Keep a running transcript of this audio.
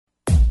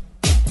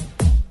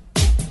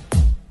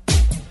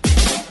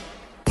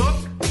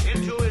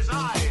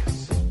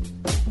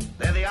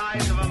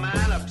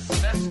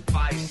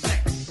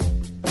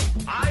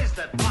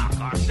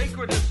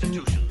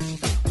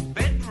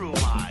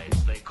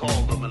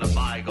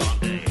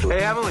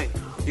Hey, Emily,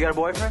 you got a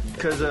boyfriend?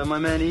 Because my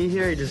man E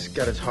here, he just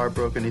got his heart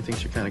broken. He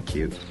thinks you're kind of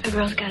cute. A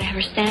girl's got to have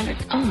her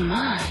standards. Oh,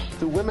 my.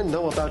 Do women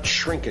know about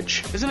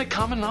shrinkage? Isn't it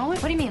common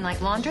knowledge? What do you mean, like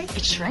laundry?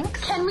 It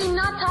shrinks? Can we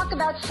not talk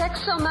about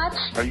sex so much?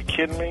 Are you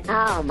kidding me?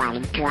 Oh, my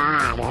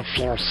God, it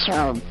feels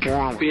so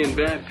good. Being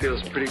bad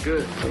feels pretty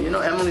good. But you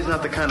know, Emily's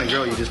not the kind of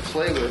girl you just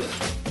play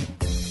with.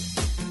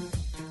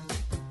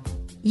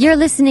 You're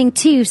listening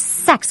to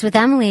Sex with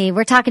Emily.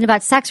 We're talking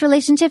about sex,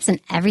 relationships, and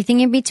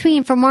everything in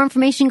between. For more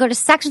information, go to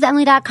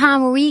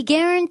sexwithemily.com, where we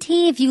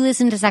guarantee if you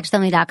listen to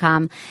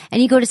sexwithemily.com and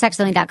you go to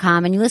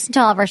sexwithemily.com and you listen to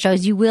all of our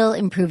shows, you will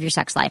improve your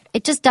sex life.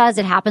 It just does.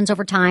 It happens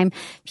over time.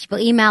 People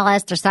email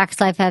us, their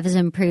sex life has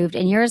improved,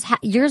 and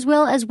yours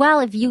will as well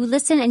if you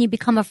listen and you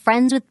become a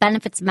Friends with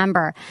Benefits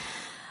member.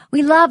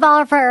 We love all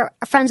of our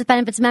Friends with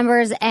Benefits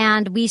members,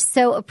 and we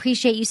so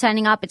appreciate you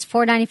signing up. It's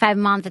 $4.95 a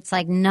month. It's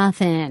like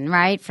nothing,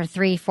 right? For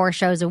 3-4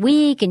 shows a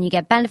week, and you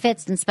get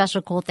benefits and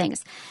special cool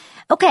things.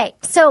 Okay,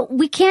 so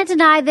we can't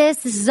deny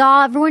this. This is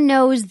all, everyone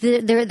knows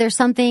there's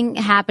something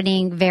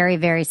happening very,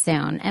 very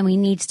soon, and we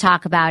need to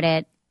talk about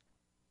it,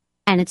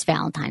 and it's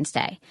Valentine's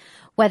Day.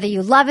 Whether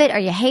you love it or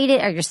you hate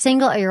it or you're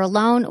single or you're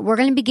alone, we're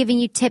going to be giving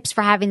you tips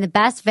for having the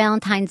best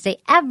Valentine's Day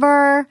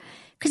ever.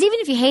 Because even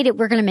if you hate it,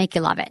 we're going to make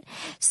you love it.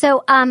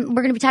 So we're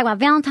going to be talking about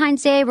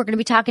Valentine's Day. We're going to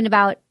be talking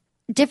about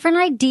different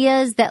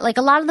ideas that, like,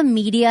 a lot of the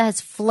media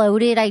has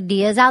floated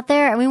ideas out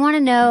there. And we want to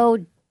know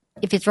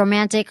if it's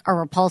romantic or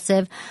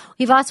repulsive.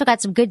 We've also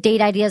got some good date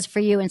ideas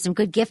for you and some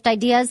good gift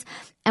ideas.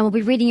 And we'll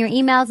be reading your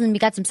emails, and we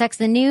got some sex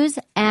in the news.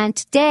 And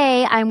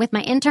today I'm with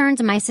my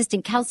interns and my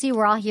assistant, Kelsey.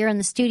 We're all here in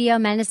the studio.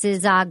 Menace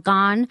is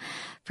gone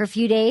for a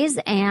few days.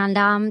 And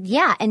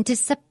and to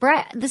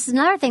spread, this is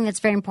another thing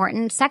that's very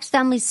important. Sex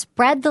Family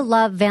Spread the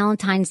Love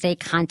Valentine's Day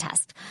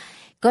contest.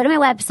 Go to my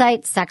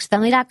website,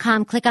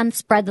 sexwithemily.com, click on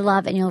Spread the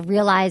Love, and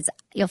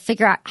you'll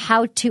figure out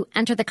how to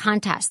enter the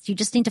contest. You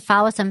just need to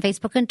follow us on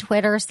Facebook and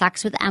Twitter,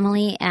 Sex with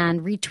Emily, and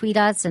retweet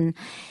us. And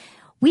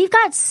we've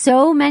got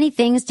so many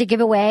things to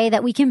give away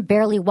that we can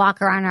barely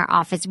walk around our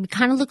office. We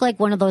kind of look like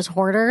one of those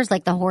hoarders,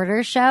 like the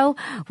Hoarders show,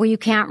 where you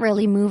can't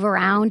really move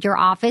around your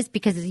office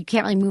because you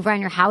can't really move around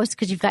your house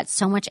because you've got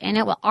so much in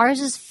it. Well, ours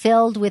is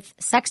filled with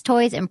sex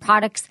toys and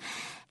products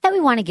that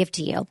we want to give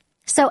to you.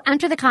 So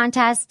enter the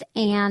contest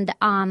and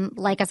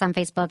like us on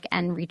Facebook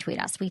and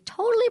retweet us. We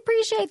totally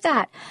appreciate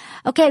that.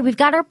 Okay, we've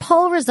got our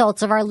poll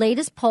results of our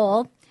latest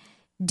poll.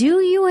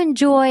 Do you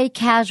enjoy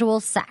casual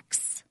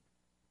sex?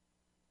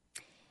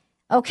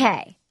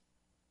 Okay.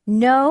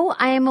 No,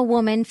 I am a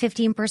woman,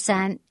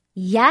 15%.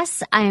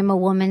 Yes, I am a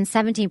woman,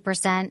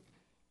 17%.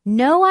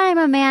 No, I am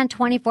a man,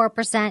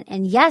 24%.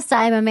 And yes,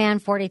 I am a man,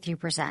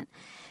 43%.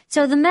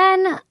 So the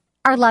men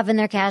are loving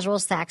their casual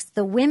sex.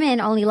 The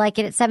women only like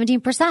it at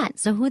 17%.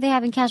 So who are they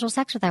having casual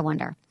sex with, I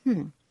wonder?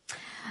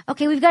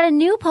 Okay, we've got a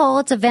new poll.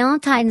 It's a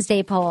Valentine's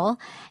Day poll.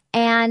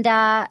 And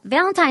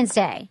Valentine's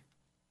Day.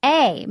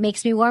 A,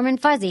 makes me warm and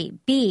fuzzy.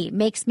 B,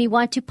 makes me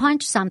want to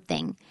punch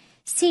something.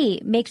 C,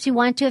 makes me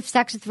want to have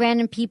sex with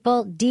random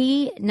people.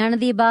 D, none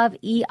of the above.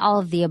 E, all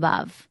of the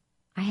above.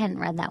 I hadn't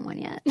read that one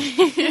yet.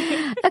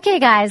 Okay,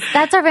 guys,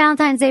 that's our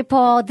Valentine's Day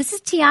poll. This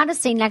is Tiana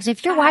sitting next.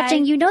 If you're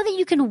watching, you know that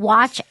you can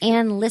watch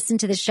and listen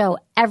to the show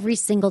every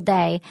single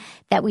day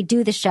that we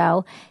do the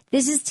show.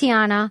 This is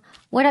Tiana.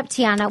 What up,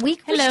 Tiana? We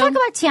should talk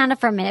about Tiana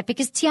for a minute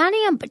because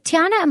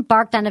Tiana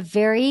embarked on a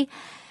very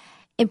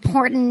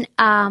important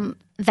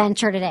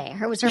venture today.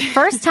 It was her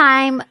first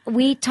time.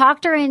 We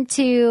talked her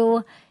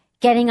into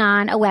getting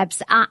on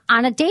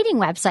a dating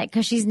website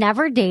because she's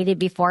never dated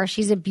before.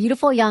 She's a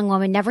beautiful young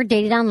woman, never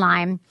dated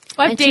online.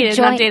 Well, I've dated,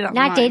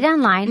 not dated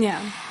online.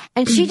 Yeah.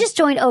 And she just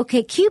joined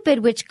OkCupid,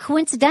 which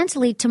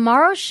coincidentally,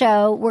 tomorrow's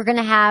show, we're going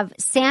to have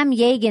Sam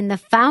Yegan, the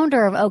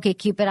founder of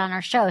OkCupid, on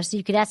our show. So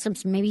you could ask him,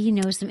 maybe he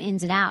knows some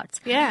ins and outs.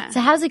 Yeah.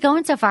 So how's it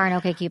going so far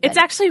on OkCupid? It's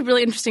actually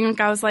really interesting.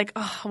 Like, I was like,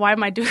 oh, why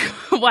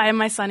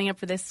am I signing up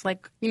for this?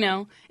 Like,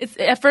 it's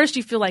at first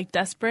you feel like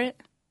desperate.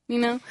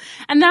 And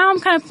now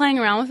I'm kind of playing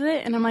around with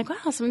it, and I'm like,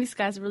 wow, some of these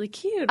guys are really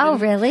cute. Oh,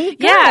 really?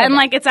 Good. Yeah, and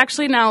like it's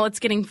actually now it's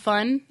getting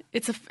fun.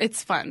 It's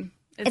fun.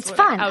 It's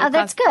fun. Oh,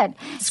 that's good.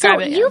 So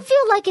you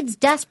feel like it's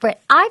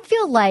desperate. I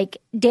feel like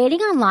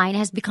dating online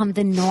has become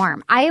the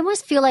norm. I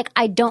almost feel like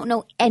I don't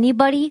know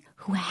anybody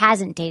who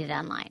hasn't dated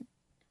online.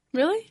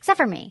 Really? Except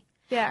for me.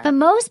 Yeah. But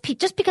most people,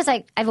 just because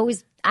I've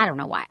always, I don't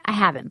know why, I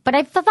haven't. But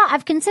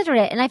I've considered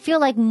it, and I feel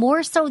like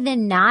more so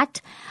than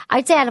not,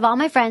 I'd say out of all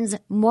my friends,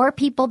 more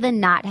people than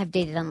not have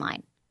dated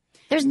online.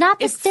 There's not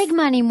the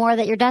stigma anymore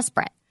that you're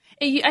desperate.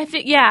 I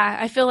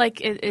feel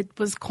like it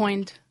was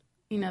coined,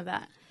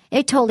 that.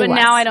 It totally was.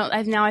 But now I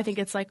don't. Now I think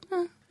it's like,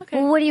 okay.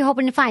 Well, what are you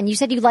hoping to find? You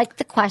said you liked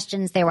the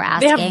questions they were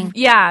asking.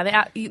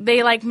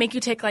 They like make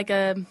you take like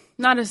a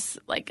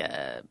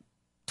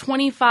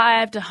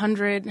 25 to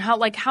 100.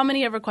 How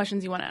many ever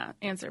questions you want to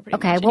answer? Pretty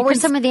okay. much. What were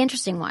some of the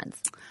interesting ones?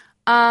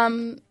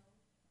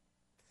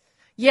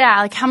 Yeah,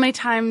 like how many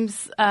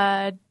times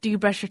do you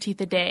brush your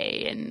teeth a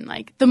day? And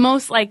like the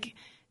most, like,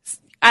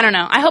 I don't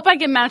know. I hope I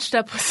get matched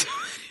up with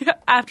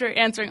after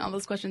answering all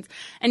those questions.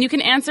 And you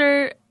can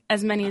answer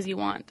as many as you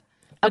want.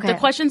 But the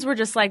questions were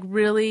just like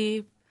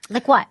really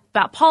Like what?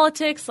 About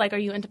politics. Like, are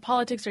you into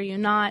politics? Or are you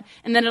not?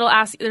 And then it'll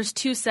ask. There's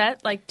two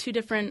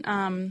different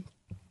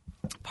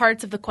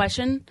parts of the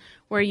question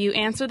where you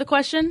answer the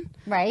question.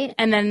 Right.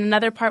 And then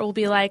another part will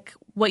be like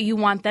what you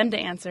want them to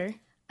answer.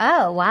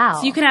 Oh,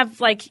 wow. So you can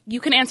have you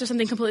can answer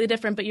something completely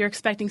different, but you're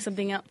expecting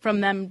something else from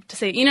them to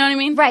say. You know what I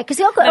mean? Right.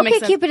 Because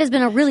OkCupid has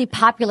been a really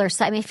popular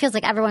site. I mean, it feels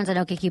like everyone's on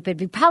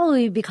OkCupid,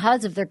 probably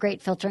because of their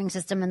great filtering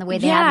system and the way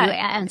they have you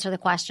answer the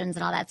questions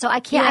and all that. So I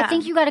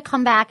think you got to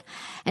come back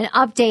and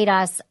update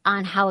us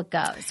on how it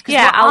goes.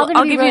 Yeah, I'll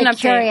give you an update.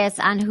 Curious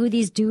on who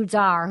these dudes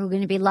are who are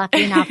going to be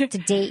lucky enough to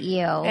date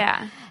you.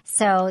 Yeah.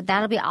 So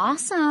that'll be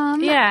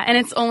awesome. Yeah, and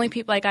it's only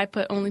people, I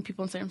put only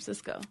people in San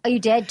Francisco. Oh, you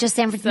did? Just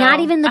San Francisco? Not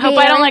even the Bay Area?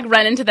 Area? I hope I don't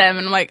run into them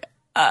and I'm like,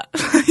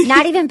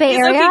 Not even Bay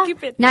Area?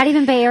 Not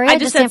even Bay Area? I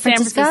just said San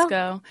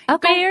Francisco.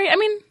 Okay. Bay Area, I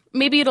mean,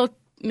 maybe it'll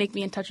make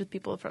me in touch with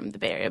people from the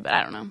Bay Area, but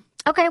I don't know.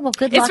 Okay, well,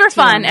 good luck. It's for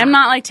fun. I'm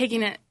not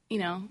taking it,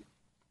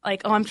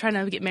 like, I'm trying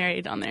to get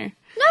married on there.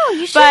 No,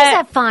 you should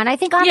have fun. I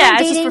think online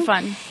dating, it's just for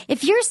fun.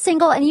 If you're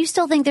single and you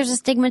still think there's a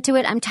stigma to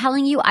it, I'm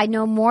telling you, I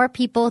know more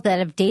people that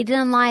have dated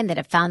online, that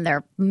have found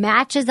their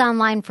matches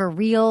online for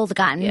real,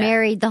 gotten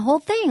married, the whole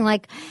thing.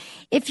 Like,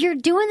 if you're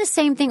doing the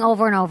same thing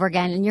over and over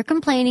again and you're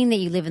complaining that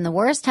you live in the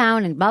worst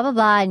town and blah, blah,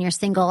 blah, and you're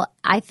single,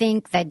 I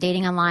think that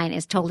dating online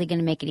is totally going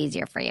to make it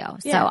easier for you.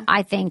 Yeah. So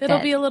I think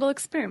it'll be a little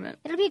experiment.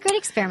 It'll be a great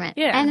experiment.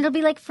 Yeah. And it'll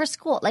be like for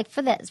school,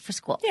 for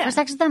school, yeah. for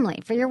Sex with Emily,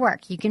 for your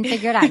work. You can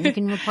figure it out. You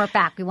can report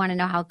back. We want to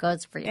know how it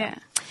goes for you. Yeah.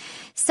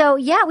 So,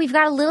 we've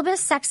got a little bit of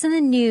sex in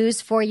the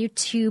news for you,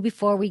 too,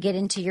 before we get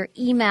into your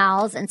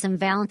emails and some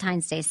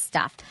Valentine's Day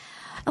stuff.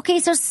 Okay,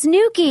 so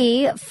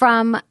Snooki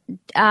from,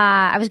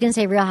 I was going to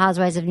say Real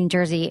Housewives of New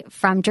Jersey,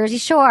 from Jersey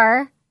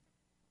Shore,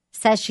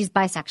 says she's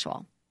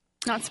bisexual.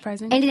 Not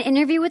surprising. In an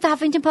interview with the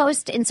Huffington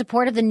Post in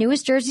support of the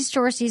newest Jersey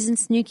Shore season,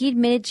 Snooki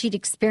admitted she'd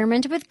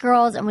experimented with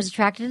girls and was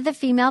attracted to the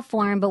female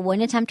form, but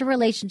wouldn't attempt a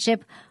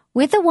relationship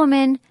with a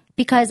woman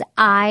because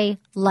I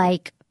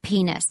like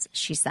penis,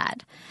 she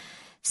said.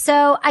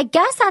 So I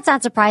guess that's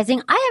not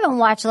surprising. I haven't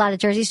watched a lot of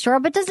Jersey Shore,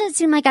 but doesn't it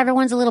seem like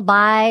everyone's a little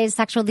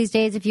bisexual these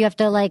days? If you have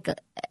to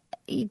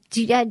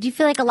do you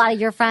feel like a lot of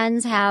your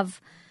friends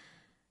have?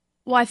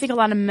 Well, I think a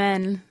lot of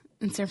men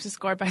in San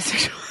Francisco are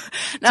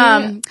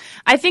bisexual.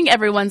 I think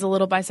everyone's a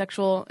little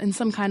bisexual in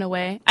some kind of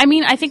way. I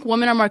mean, I think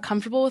women are more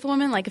comfortable with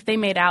women. Like if they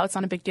made out, it's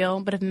not a big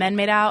deal. But if men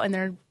made out and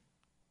they're,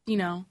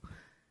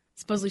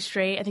 supposedly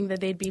straight, I think that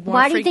they'd be more freaked out.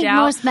 Why do you think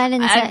most men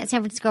in San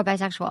Francisco are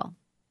bisexual?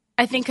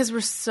 I think because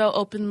we're so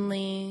open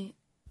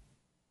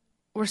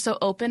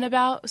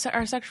about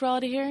our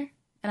sexuality here,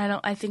 and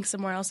I think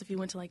somewhere else, if you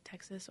went to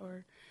Texas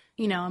or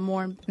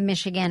more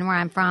Michigan, where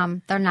I'm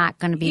from, they're not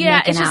going to be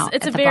making out.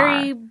 It's at a the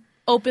very bar.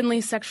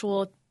 Openly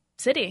sexual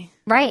city,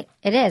 right?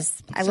 It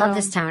is. I love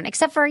this town,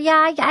 except for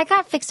I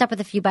got fixed up with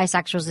a few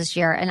bisexuals this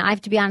year, and I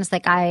have to be honest,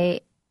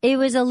 it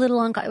was a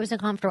little it was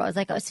uncomfortable. I was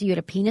like, oh, so you had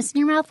a penis in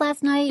your mouth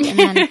last night, and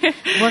then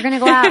we're gonna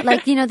go out.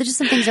 There's just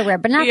some things that are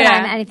weird, but not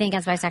that I'm anything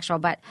against bisexual,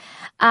 but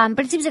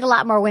it seems like a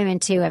lot more women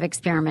too have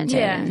experimented.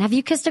 Yeah. And have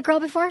you kissed a girl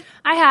before?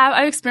 I have.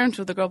 I've experimented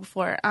with a girl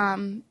before.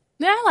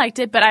 I liked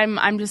it, but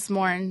I'm just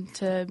more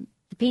into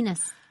the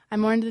penis.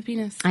 I'm more into the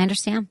penis. I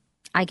understand.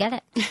 I get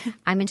it.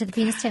 I'm into the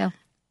penis too,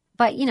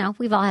 but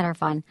we've all had our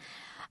fun.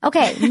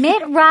 Okay,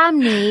 Mitt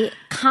Romney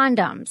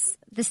condoms.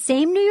 The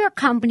same New York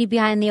company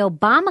behind the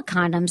Obama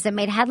condoms that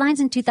made headlines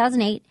in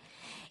 2008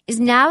 is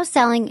now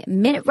selling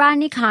Mitt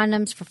Romney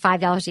condoms for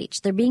 $5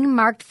 each. They're being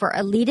marked for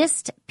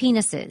elitist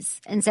penises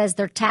and says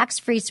they're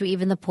tax-free so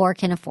even the poor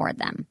can afford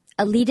them.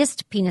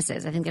 Elitist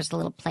penises. I think there's a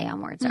little play on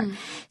words there.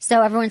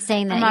 So everyone's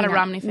saying that I'm not a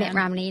Romney fan. Mitt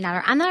Romney,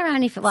 I'm not a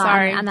Romney fan. Well,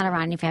 Sorry. I'm not a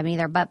Romney fan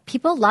either, but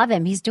people love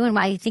him. He's doing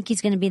well. I think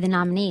he's going to be the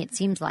nominee, it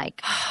seems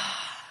like.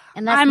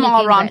 Unless I'm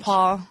all Ron rich.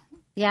 Paul.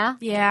 Yeah?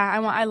 Yeah,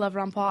 I love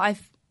Ron Paul.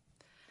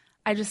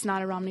 I'm just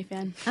not a Romney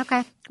fan.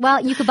 Okay.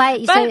 Well, you could buy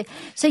it.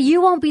 So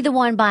you won't be the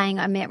one buying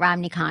a Mitt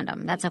Romney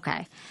condom. That's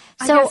okay.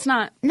 So, I guess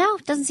not. No,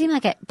 it doesn't seem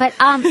like it. But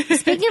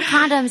speaking of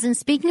condoms and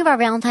speaking of our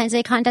Valentine's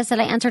Day contest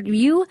that I entered,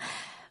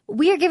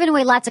 we are giving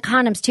away lots of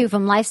condoms too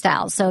from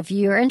Lifestyle. So if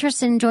you're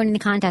interested in joining the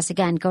contest,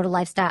 again, go to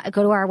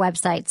our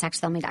website,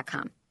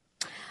 sexwithemily.com.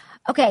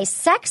 Okay,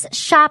 sex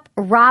shop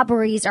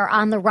robberies are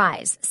on the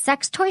rise.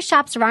 Sex toy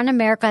shops around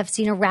America have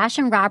seen a rash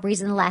in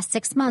robberies in the last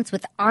 6 months,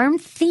 with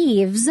armed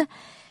thieves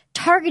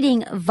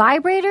targeting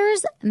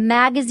vibrators,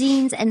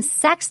 magazines, and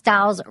sex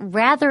dolls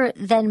rather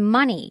than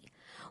money.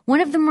 One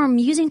of the more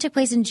amusing took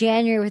place in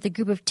January with a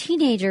group of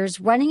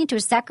teenagers running into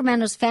a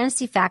Sacramento's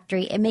fantasy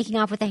factory and making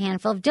off with a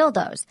handful of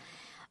dildos.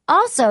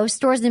 Also,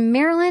 stores in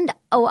Maryland,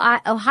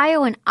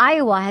 Ohio, and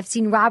Iowa have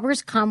seen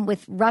robbers come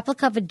with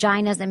replica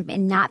vaginas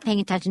and not paying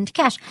attention to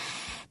cash.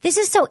 This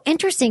is so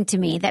interesting to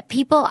me that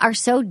people are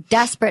so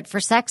desperate for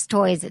sex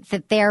toys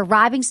that they're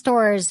robbing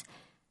stores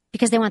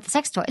because they want the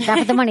sex toys, not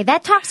for the money.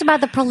 That talks about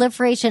the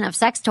proliferation of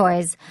sex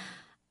toys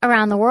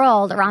around the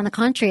world, around the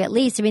country at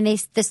least. I mean,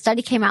 the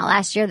study came out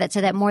last year that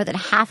said that more than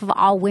half of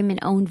all women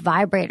owned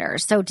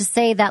vibrators. So to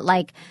say that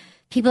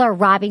people are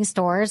robbing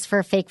stores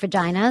for fake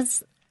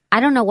vaginas,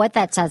 I don't know what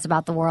that says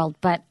about the world,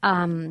 but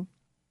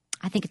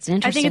I think it's an I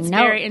interesting think it's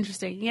note. very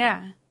interesting.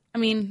 Yeah. I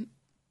mean,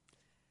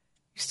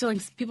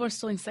 people are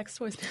stealing sex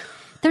toys now.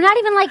 They're not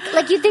even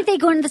like you think they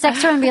go into the sex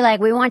store and be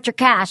like, we want your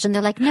cash. And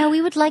they're like, no,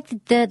 we would like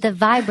the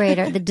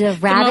vibrator, the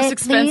rabbit, the most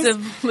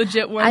expensive, please.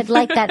 legit one. I'd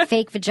like that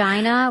fake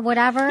vagina,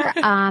 whatever.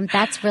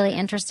 That's really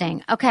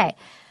interesting. Okay.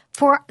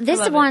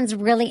 This one's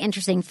really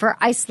interesting. For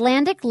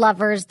Icelandic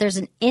lovers, there's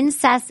an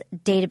incest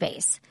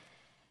database.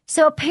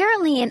 So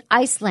apparently in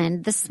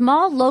Iceland, the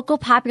small local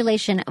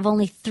population of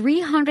only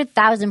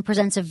 300,000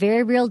 presents a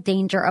very real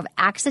danger of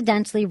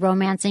accidentally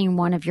romancing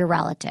one of your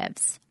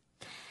relatives.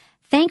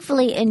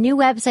 Thankfully, a new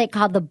website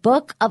called the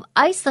Book of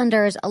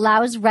Icelanders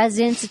allows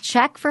residents to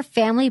check for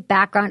family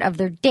background of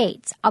their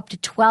dates up to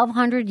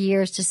 1,200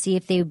 years to see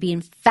if they would be in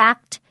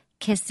fact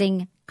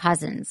kissing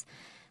cousins.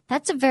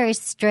 That's a very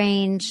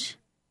strange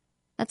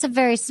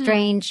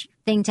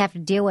thing to have to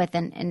deal with.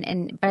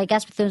 But I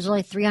guess if there's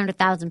only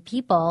 300,000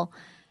 people,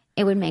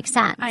 it would make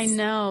sense. I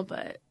know,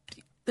 but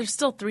there's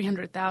still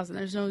 300,000.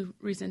 There's no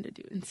reason to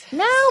do incest.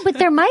 No, but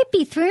there might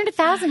be.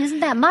 300,000 isn't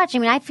that much. I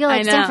mean, I feel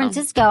like San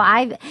Francisco,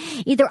 I've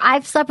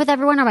slept with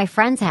everyone or my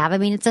friends have. I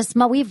mean, it's a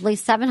small, we have at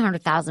least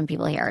 700,000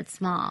 people here. It's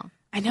small.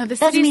 I know. This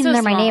doesn't mean so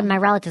they're small. my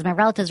relatives. My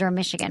relatives are in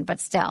Michigan, but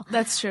still.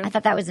 That's true. I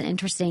thought that was an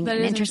interesting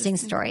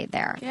story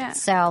there. Yeah.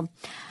 So,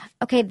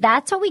 okay,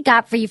 that's what we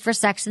got for you for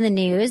Sex in the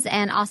News.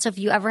 And also, if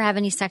you ever have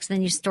any Sex in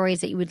the News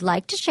stories that you would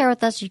like to share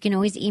with us, you can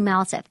always email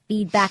us at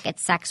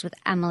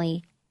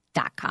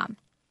feedback@sexwithemily.com.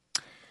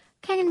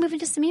 Okay, I'm going to move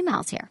into some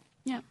emails here.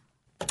 Yeah.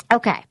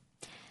 Okay.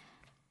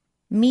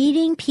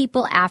 Meeting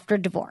people after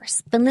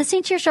divorce. Been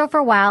listening to your show for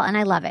a while, and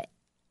I love it.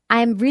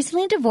 I'm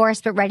recently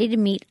divorced but ready to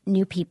meet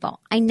new people.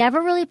 I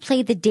never really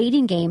played the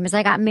dating game as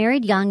I got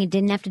married young and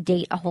didn't have to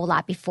date a whole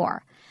lot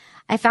before.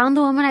 I found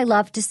the woman I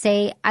love. To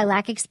say I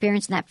lack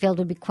experience in that field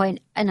would be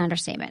quite an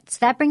understatement. So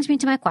that brings me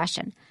to my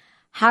question.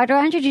 How do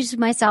I introduce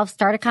myself,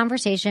 start a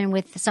conversation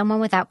with someone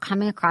without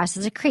coming across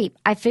as a creep?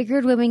 I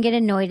figured women get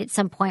annoyed at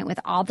some point with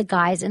all the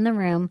guys in the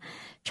room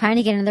trying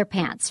to get in their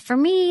pants. For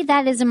me,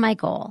 that isn't my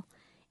goal.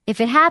 If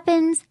it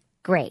happens,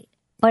 great.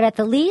 But at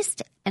the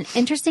least, an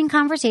interesting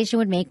conversation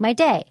would make my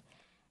day.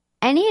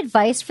 Any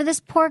advice for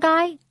this poor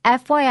guy?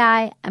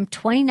 FYI, I'm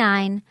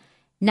 29.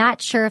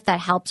 Not sure if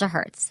that helps or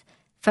hurts.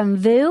 From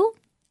Vu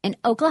in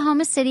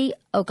Oklahoma City,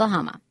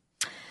 Oklahoma.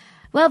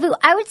 Well, Vu,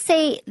 I would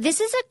say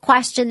this is a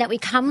question that we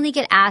commonly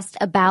get asked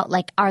about,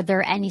 like, are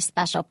there any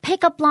special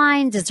pickup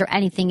lines? Is there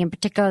anything in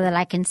particular that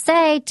I can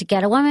say to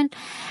get a woman?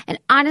 And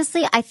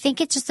honestly, I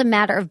think it's just a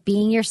matter of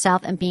being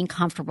yourself and being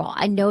comfortable.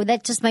 I know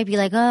that just might be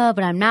like, oh,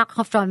 but I'm not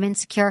comfortable, I'm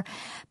insecure.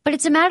 But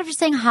it's a matter of just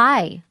saying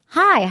hi.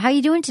 Hi, how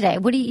you doing today?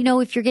 What do you know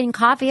if you're getting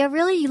coffee? Oh,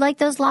 really? You like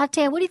those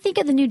latte? What do you think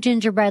of the new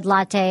gingerbread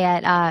latte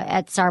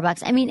at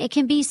Starbucks? I mean, it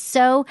can be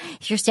so,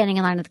 if you're standing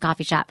in line at the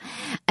coffee shop,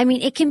 I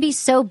mean, it can be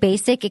so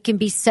basic. It can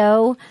be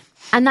so,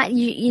 I'm not, I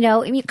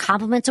mean,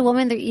 compliments a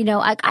woman.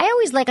 I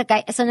always like a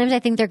guy, sometimes I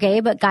think they're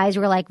gay, but guys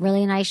were like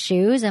really nice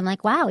shoes. I'm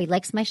like, wow, he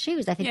likes my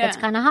shoes. I think that's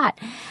kind of hot.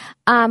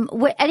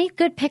 Any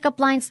good pickup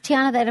lines,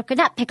 Tiana, that are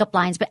not pickup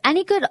lines, but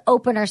any good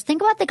openers?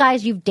 Think about the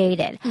guys you've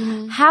dated.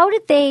 Mm-hmm. How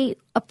did they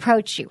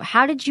approach you?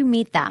 How did you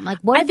meet them? Like,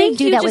 what did they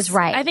do that was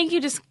right? I think you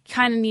just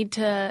kind of need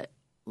to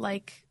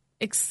like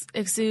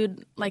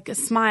exude like a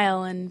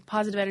smile and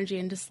positive energy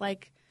and just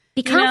like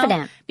be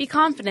confident. Be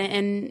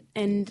confident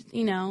and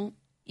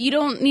you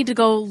don't need to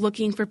go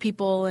looking for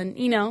people and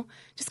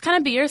just kind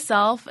of be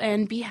yourself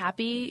and be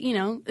happy.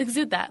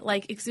 Exude that,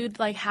 exude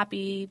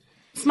happy.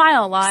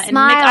 Smile a lot and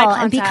make eye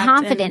contact and be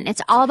confident.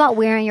 It's all about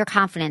wearing your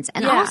confidence.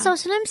 And also,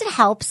 sometimes it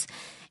helps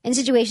in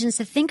situations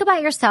to think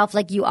about yourself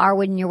like you are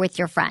when you're with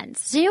your friends.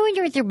 So, when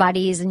you're with your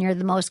buddies and you're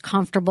the most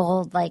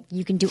comfortable, like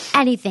you can do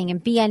anything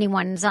and be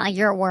anyone. It's not like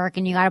you're at work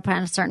and you got to put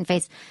on a certain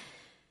face.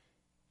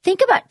 Think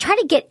about, try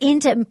to get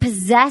into and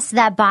possess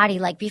that body.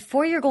 Like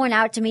before you're going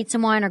out to meet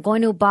someone or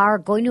going to a bar or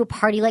going to a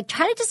party, like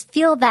try to just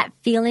feel that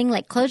feeling,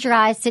 like close your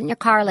eyes, sit in your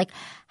car. Like,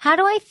 how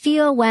do I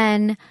feel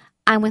when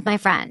I'm with my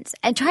friends?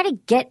 And try to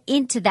get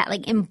into that,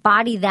 like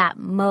embody that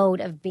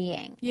mode of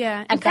being.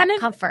 Yeah. And that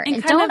comfort.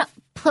 And don't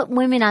put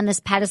women on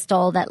this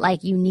pedestal that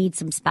like you need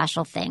some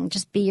special thing.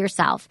 Just be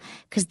yourself.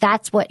 Because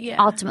that's what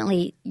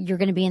ultimately you're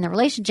going to be in the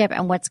relationship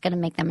and what's going to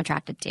make them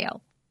attracted to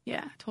you.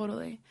 Yeah,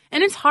 totally.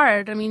 And it's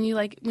hard. I mean,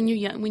 when you're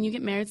young, when you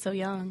get married so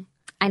young.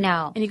 I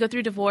know. And you go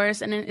through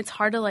divorce and it's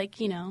hard to it's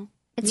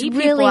meet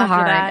really people after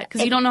hard that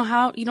because you don't know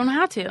how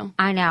to.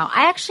 I know.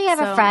 I actually have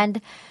a friend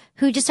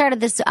who just started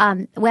this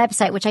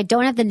website, which I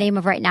don't have the name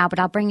of right now, but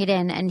I'll bring it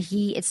in. And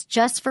it's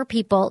just for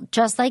people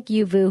just like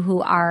you, Vu,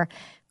 who are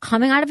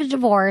coming out of a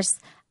divorce,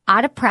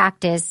 out of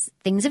practice.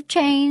 Things have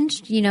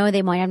changed.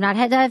 They might not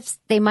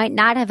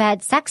have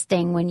had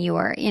sexting when you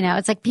were,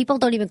 it's like people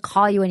don't even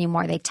call you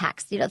anymore. They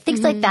text,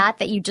 things like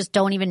that you just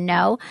don't even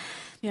know.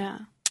 Yeah.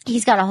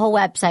 He's got a whole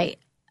website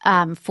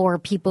for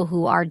people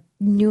who are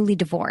newly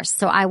divorced.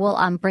 So I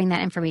will bring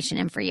that information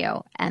in for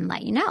you and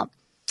let you know.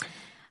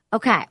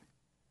 Okay.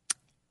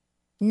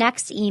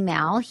 Next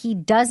email. He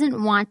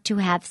doesn't want to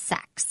have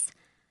sex.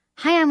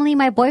 Hi, Emily.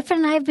 My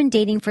boyfriend and I have been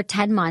dating for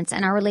 10 months,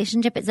 and our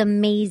relationship is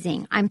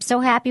amazing. I'm so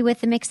happy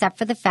with him, except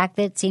for the fact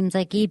that it seems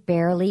like he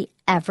barely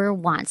ever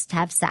wants to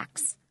have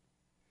sex.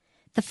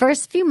 The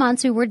first few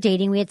months we were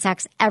dating, we had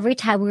sex every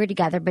time we were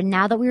together, but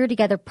now that we were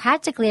together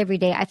practically every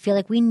day, I feel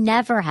like we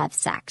never have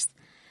sex.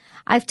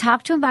 I've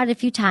talked to him about it a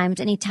few times,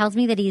 and he tells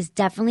me that he's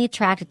definitely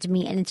attracted to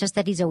me, and it's just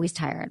that he's always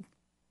tired.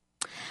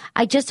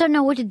 I just don't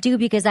know what to do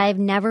because I have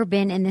never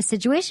been in this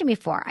situation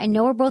before. I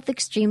know we're both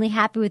extremely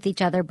happy with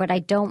each other, but I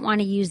don't want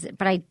to use it.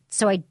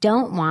 So I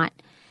don't want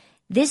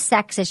this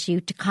sex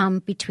issue to come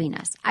between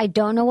us. I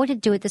don't know what to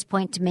do at this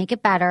point to make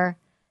it better.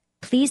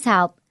 Please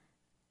help.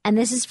 And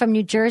this is from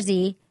New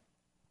Jersey,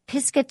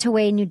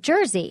 Piscataway, New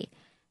Jersey.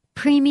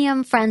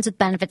 Premium Friends with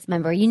Benefits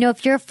member. You know,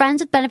 if you're a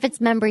Friends with Benefits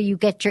member, you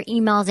get your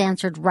emails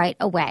answered right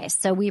away.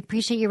 So we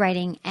appreciate you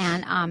writing.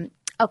 And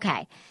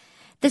okay.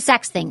 The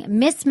sex thing,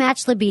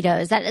 mismatched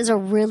libidos. That is a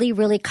really,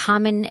 really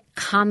common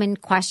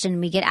question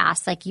we get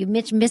asked. Like you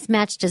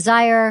mismatched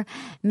desire,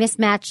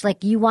 mismatched,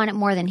 like you want it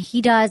more than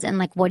he does. And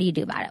like, what do you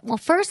do about it? Well,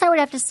 first I would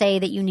have to say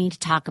that you need to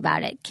talk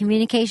about it.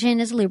 Communication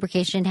is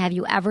lubrication. Have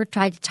you ever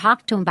tried to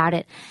talk to him about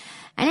it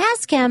and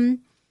ask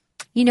him,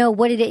 you know,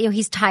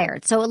 he's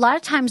tired. So a lot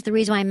of times the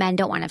reason why men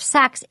don't want to have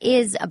sex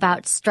is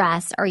about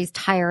stress, or he's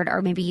tired,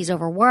 or maybe he's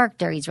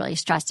overworked, or he's really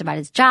stressed about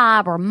his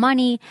job or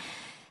money.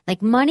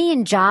 Like money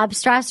and job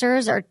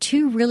stressors are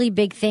two really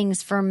big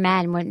things for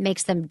men when it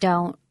makes them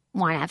don't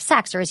want to have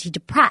sex. Or is he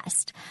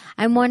depressed?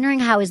 I'm wondering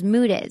how his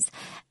mood is.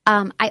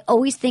 I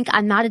always think,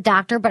 I'm not a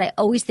doctor, but I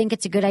always think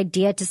it's a good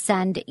idea to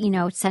send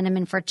him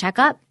in for a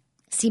checkup,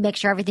 make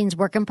sure everything's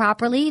working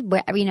properly.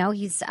 You know,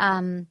 he's,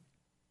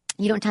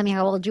 you don't tell me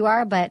how old you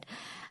are, but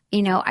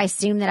I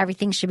assume that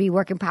everything should be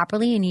working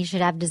properly and he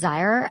should have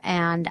desire.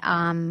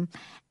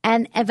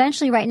 And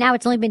eventually, right now,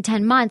 it's only been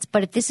 10 months,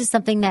 but if this is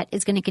something that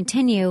is going to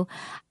continue,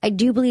 I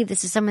do believe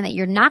this is someone that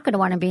you're not going to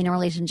want to be in a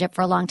relationship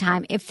for a long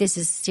time if this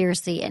is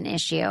seriously an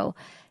issue,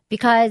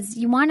 because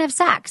you want to have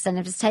sex. And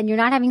if it's 10, you're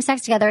not having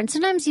sex together. And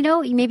sometimes,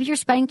 maybe you're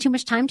spending too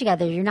much time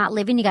together. You're not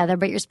living together,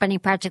 but you're spending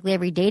practically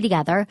every day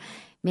together.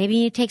 Maybe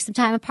you take some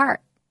time apart.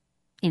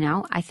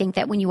 I think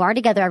that when you are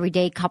together every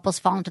day, couples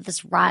fall into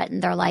this rut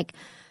and they're like,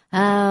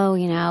 oh,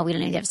 we don't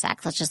need to have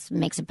sex. Let's just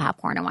make some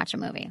popcorn and watch a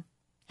movie.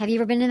 Have you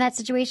ever been in that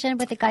situation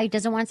with a guy who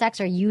doesn't want sex,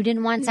 or you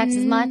didn't want sex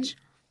as much?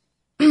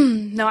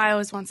 No, I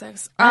always want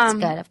sex. That's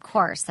good, of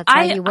course. That's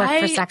why you work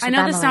for Sex with Emily.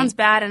 I know this sounds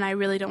bad, and I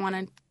really don't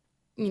want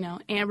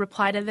to,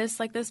 reply to this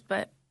like this,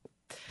 but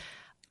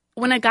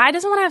when a guy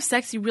doesn't want to have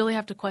sex, you really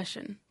have to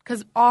question.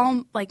 Because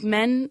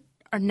men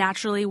are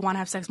naturally want to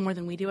have sex more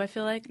than we do, I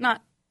feel like. Not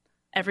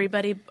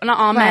everybody, not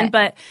all men,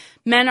 but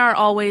men are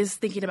always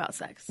thinking about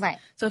sex. Right.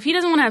 So if he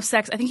doesn't want to have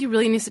sex, I think you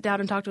really need to sit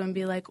down and talk to him and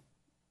be like,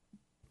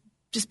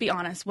 just be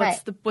honest.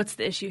 What's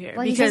the issue here?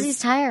 Well, he says he's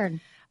tired.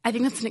 I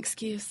think that's an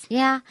excuse.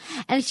 Yeah.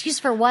 An excuse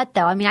for what,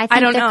 though? I mean, I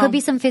think there could be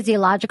some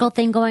physiological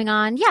thing going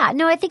on. Yeah.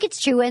 No, I think it's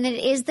true. And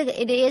it is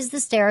the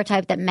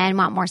stereotype that men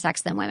want more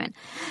sex than women.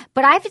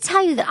 But I have to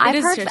tell you that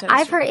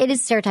I've heard it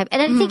is stereotype.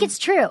 And I think it's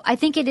true. I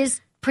think it is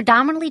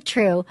predominantly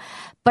true.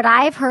 But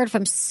I've heard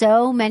from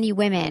so many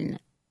women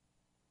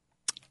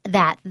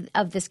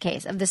of this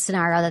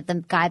scenario that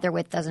the guy they're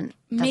with doesn't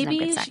have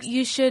good sex. Maybe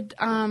you should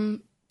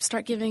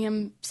start giving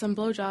him some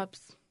blowjobs.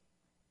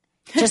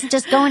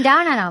 Just going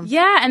down on him.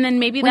 Yeah, and then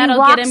maybe when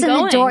that'll get him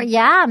going. The door,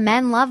 yeah,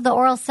 men love the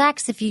oral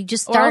sex. If you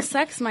just start oral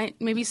sex,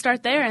 might maybe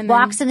start there, and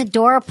walks in the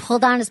door, pull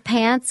down his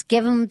pants,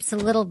 give him a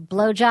little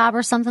blowjob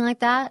or something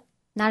like that.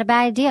 Not a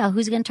bad idea.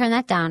 Who's going to turn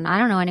that down? I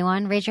don't know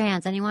anyone. Raise your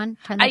hands. Anyone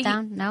turn that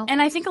down? No.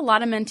 And I think a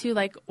lot of men too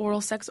like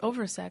oral sex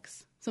over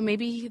sex. So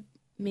maybe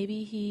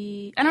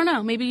he. I don't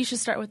know. Maybe you should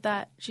start with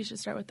that. She should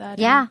start with that.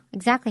 Yeah,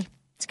 exactly.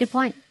 It's a good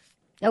point.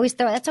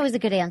 That's always a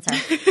good answer.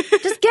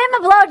 Just give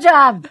him a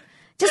blowjob.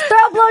 Just throw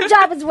a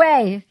blowjob his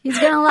way. He's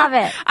going to love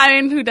it. I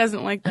mean, who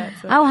doesn't like that?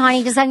 So. Oh,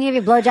 honey, just let me give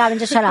you a blowjob and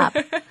just shut up.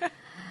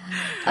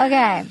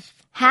 Okay.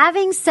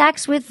 Having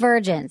sex with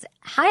virgins.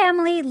 Hi,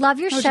 Emily. Love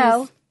your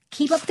show. Geez.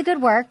 Keep up the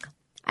good work.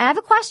 I have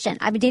a question.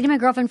 I've been dating my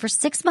girlfriend for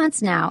 6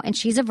 months now, and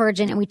she's a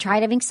virgin, and we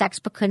tried having sex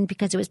but couldn't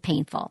because it was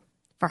painful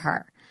for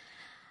her.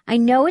 I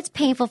know it's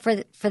painful for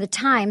the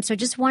time, so I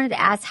just wanted to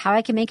ask how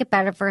I can make it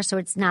better for her so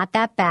it's not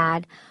that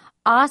bad.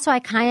 Also, I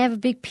kind of have a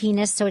big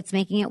penis, so it's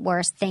making it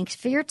worse. Thanks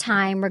for your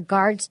time.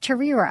 Regards,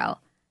 Toriro.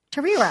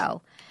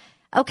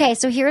 Okay,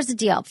 so here's the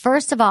deal.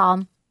 First of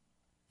all,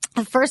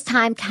 the first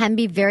time can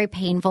be very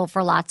painful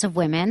for lots of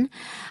women.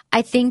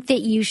 I think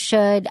that you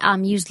should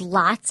use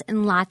lots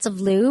and lots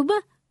of lube.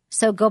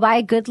 So go buy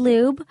a good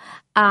lube.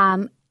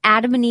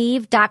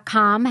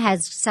 AdamandEve.com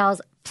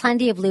sells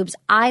plenty of lubes.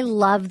 I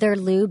love their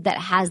lube that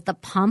has the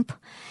pump.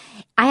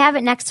 I have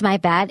it next to my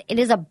bed. It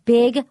is a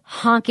big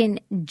honking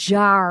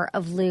jar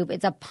of lube.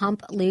 It's a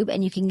pump lube,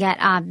 and you can get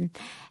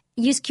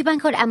use coupon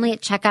code Emily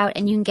at checkout,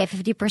 and you can get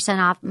 50%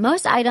 off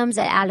most items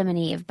at Adam and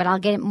Eve. But I'll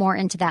get more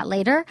into that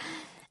later.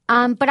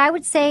 But I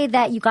would say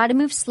that you got to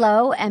move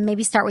slow and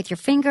maybe start with your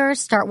fingers.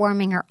 Start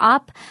warming her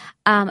up.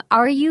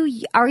 Are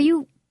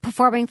you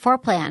performing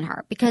foreplay on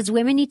her? Because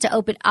women need to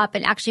open up,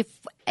 and actually,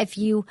 if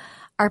you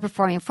are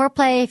performing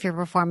foreplay, if you're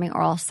performing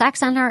oral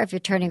sex on her, if you're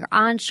turning her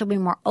on, she'll be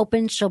more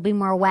open, she'll be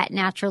more wet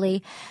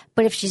naturally.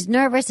 But if she's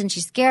nervous and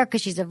she's scared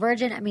because she's a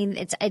virgin, I mean,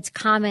 it's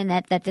common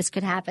that this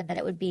could happen, that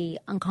it would be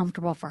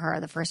uncomfortable for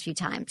her the first few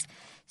times.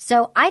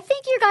 So I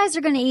think you guys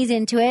are going to ease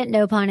into it,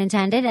 no pun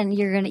intended, and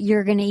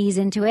you're going to ease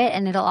into it,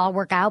 and it'll all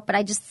work out. But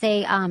I just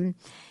say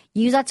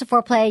use lots of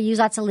foreplay, use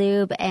lots of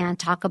lube, and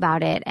talk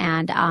about it.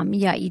 And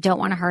you don't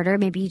want to hurt her.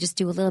 Maybe you just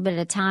do a little bit at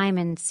a time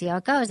and see how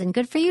it goes. And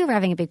good for you for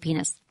having a big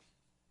penis.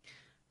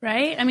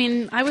 Right? I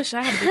mean, I wish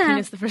I had a big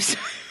penis the first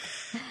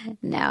time.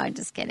 No, I'm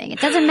just kidding. It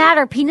doesn't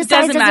matter. Penis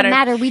size doesn't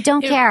matter. We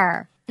don't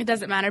care. It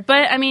doesn't matter.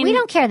 But I mean, we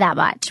don't care that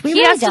much. We he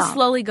really has don't. to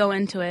slowly go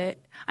into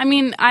it. I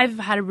mean, I've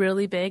had a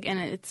really big, and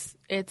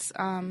it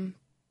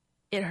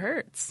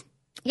hurts.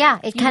 Yeah,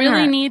 it can hurt. You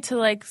really need to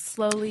like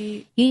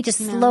slowly. You need to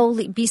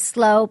slowly be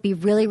slow, be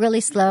really, really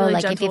slow. Really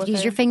like if you have to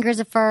use your fingers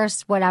at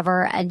first,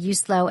 whatever, and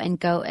use slow and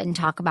go and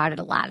talk about it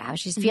a lot. How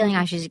she's feeling,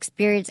 how she's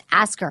experienced.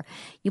 Ask her.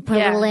 You put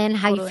a little in,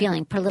 how you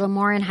feeling? Put a little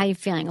more in, how you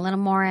feeling? A little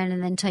more in,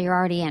 and then until you're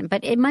already in.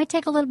 But it might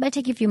take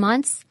take you a few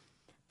months,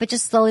 but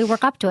just slowly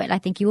work up to it. I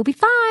think you will be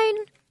fine.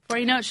 Before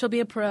you know it, she'll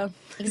be a pro.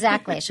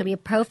 Exactly. She'll be a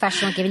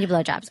professional giving you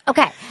blowjobs.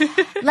 Okay,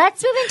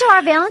 let's move into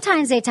our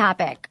Valentine's Day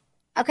topic.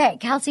 Okay,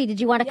 Kelsey, did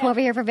you want to come over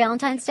here for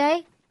Valentine's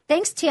Day?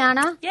 Thanks,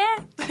 Tiana.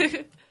 Yeah.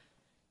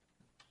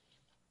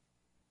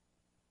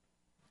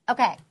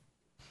 Okay.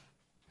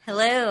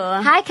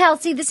 Hello. Hi,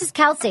 Kelsey. This is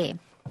Kelsey.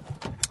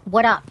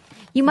 What up?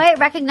 You might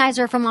recognize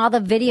her from all the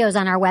videos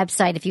on our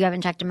website if you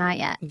haven't checked them out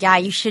yet. Yeah,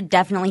 you should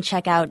definitely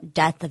check out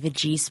Death of a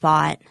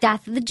G-Spot.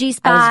 Death of the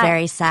G-Spot. I was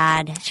very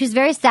sad. She was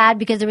very sad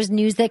because there was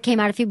news that came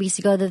out a few weeks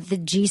ago that the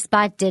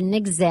G-Spot didn't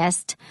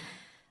exist,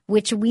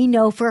 which we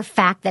know for a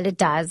fact that it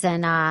does.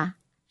 And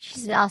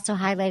she's also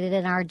highlighted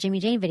in our Jimmy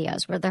Jane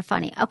videos where they're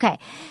funny. Okay,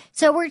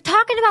 so we're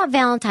talking about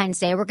Valentine's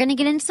Day. We're going to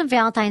get into some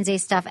Valentine's Day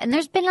stuff. And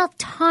there's been a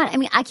ton. I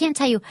mean, I can't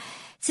tell you.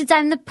 Since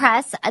I'm in the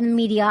press and the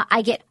media,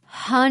 I get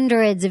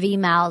hundreds of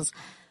emails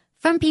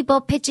from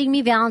people pitching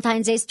me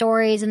Valentine's Day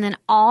stories. And then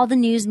all the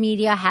news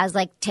media has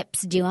like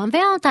tips to do on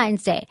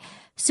Valentine's Day.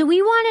 So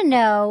we want to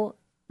know,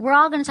 we're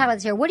all going to talk about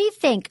this here. What do you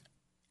think?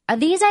 Are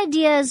these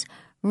ideas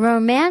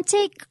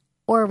romantic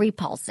or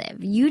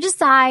repulsive? You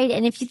decide,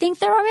 and if you think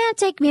they're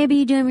romantic, maybe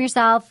you do them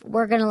yourself.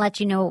 We're going to let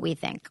you know what we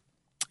think.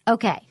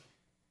 Okay.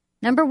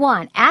 Number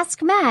 1,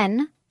 Ask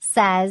Men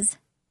says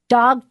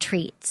dog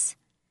treats.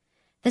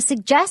 The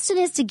suggestion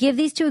is to give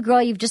these to a girl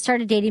you've just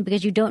started dating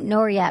because you don't know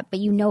her yet, but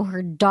you know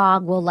her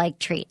dog will like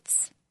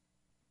treats.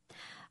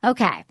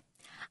 Okay.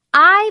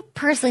 I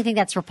personally think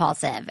that's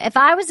repulsive.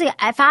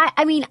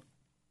 I mean,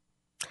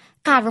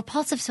 God,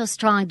 repulsive so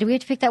strong. Do we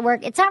have to pick that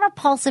word? It's not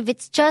repulsive.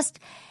 It's just,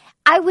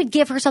 I would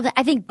give her something.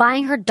 I think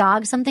buying her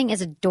dog something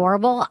is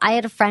adorable. I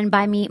had a friend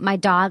buy me, my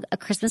dog, a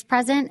Christmas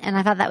present, and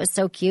I thought that was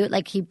so cute.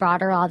 Like, he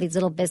brought her all these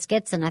little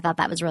biscuits, and I thought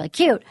that was really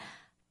cute.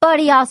 But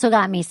he also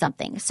got me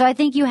something. So I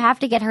think you have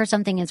to get her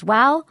something as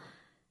well.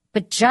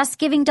 But just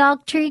giving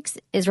dog treats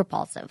is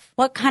repulsive.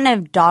 What kind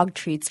of dog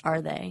treats are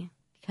they?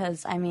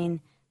 Because, I mean,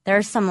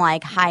 there's some,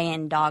 like,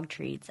 high-end dog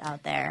treats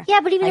out there.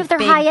 Yeah, but even like if they're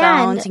big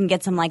high-end. bones, you can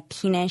get some, like,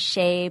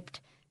 penis-shaped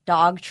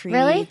dog treats.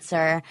 Really?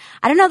 Or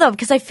I don't know, though,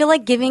 because I feel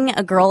like giving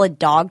a girl a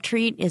dog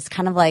treat is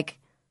kind of like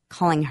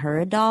calling her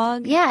a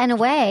dog. Yeah, in a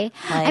way.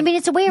 Like, I mean,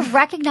 it's a way of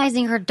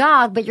recognizing her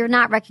dog, but you're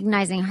not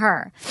recognizing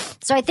her.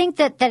 So I think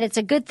that it's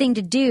a good thing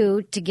to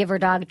do to give her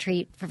dog a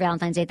treat for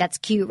Valentine's Day. That's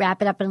cute. Wrap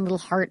it up in a little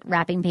heart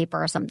wrapping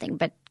paper or something,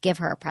 but give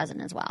her a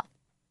present as well.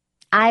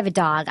 I have a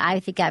dog. I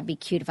think that'd be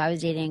cute if I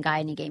was dating a guy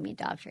and he gave me a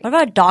dog treat. What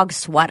about a dog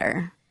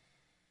sweater?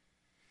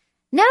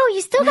 No,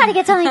 you still got to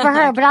get something for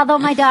her. But although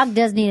my dog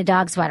does need a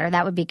dog sweater,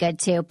 that would be good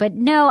too. But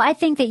no, I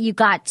think that you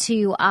got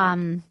to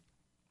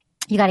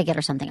get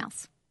her something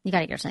else. You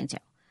got to get her something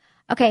too.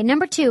 Okay,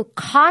 number 2,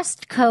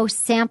 Costco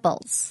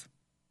samples.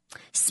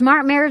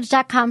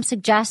 SmartMarriage.com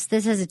suggests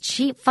this is a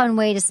cheap, fun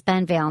way to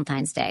spend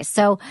Valentine's Day.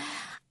 So,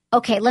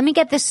 okay, let me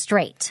get this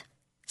straight.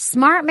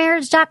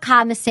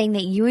 SmartMarriage.com is saying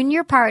that you and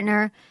your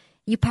partner,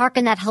 you park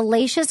in that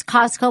hellacious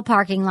Costco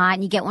parking lot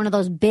and you get one of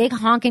those big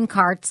honking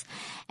carts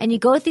and you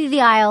go through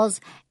the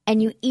aisles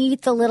and you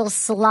eat the little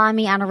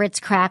salami on a Ritz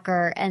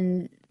cracker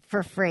and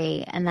for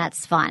free, and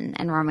that's fun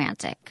and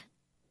romantic.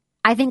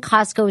 I think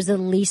Costco is the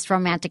least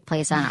romantic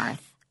place on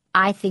earth.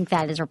 I think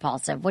that is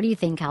repulsive. What do you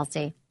think,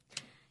 Kelsey?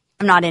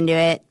 I'm not into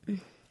it.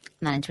 I'm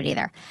not into it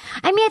either.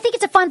 I mean, I think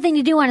it's a fun thing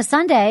to do on a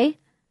Sunday,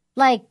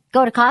 like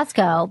go to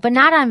Costco, but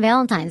not on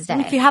Valentine's Day.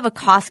 And if you have a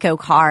Costco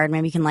card,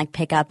 maybe you can like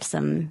pick up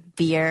some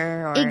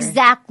beer. Or...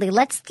 Exactly.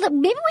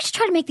 Maybe we should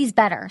try to make these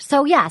better.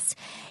 So yes,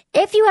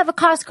 if you have a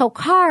Costco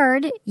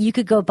card, you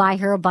could go buy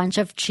her a bunch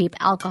of cheap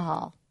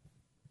alcohol.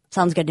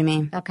 Sounds good to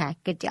me. Okay,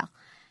 good deal.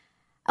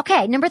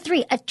 Okay, number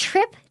 3, a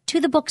trip to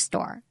the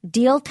bookstore.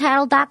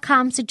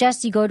 DealTitle.com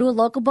suggests you go to a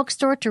local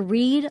bookstore to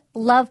read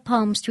love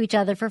poems to each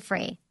other for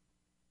free.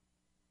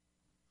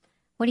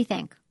 What do you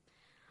think?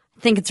 I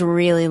think it's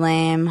really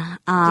lame.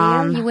 Do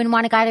you? You wouldn't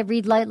want a guy to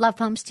read love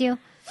poems to you?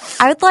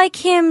 I would like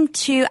him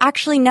to –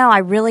 actually, no, I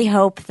really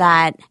hope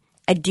that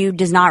a dude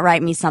does not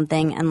write me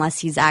something unless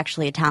he's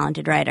actually a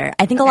talented writer.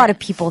 I think a lot of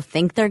people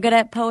think they're good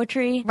at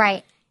poetry.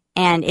 Right.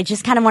 And it's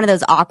just kind of one of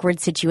those awkward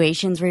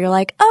situations where you're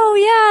like, oh,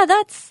 yeah,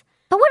 that's...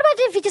 But what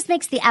about if he just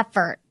makes the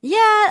effort? Yeah,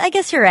 I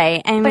guess you're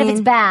right. I But mean, if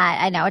it's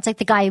bad, I know. It's like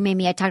the guy who made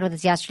me, I talked about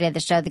this yesterday at the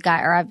show,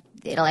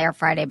 it'll air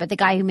Friday, but the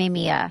guy who made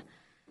me a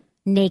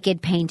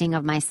naked painting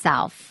of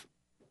myself.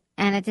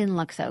 And it didn't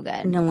look so good.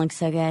 It didn't look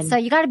so good. So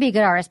you got to be a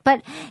good artist.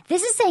 But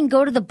this is saying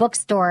go to the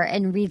bookstore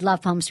and read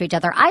love poems to each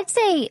other. I'd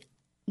say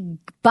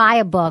buy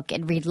a book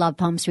and read love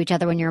poems to each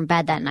other when you're in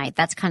bed that night.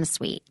 That's kind of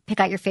sweet. Pick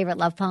out your favorite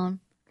love poem.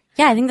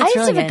 Yeah, I think that's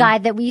really I used to have good. a guy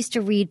that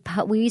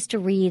we used to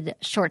read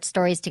short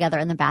stories together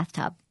in the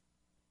bathtub.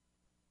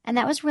 And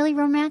that was really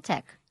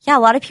romantic. Yeah, a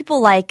lot of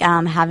people like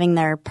having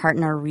their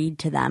partner read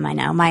to them. I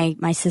know.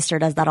 My sister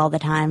does that all the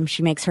time.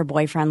 She makes her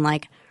boyfriend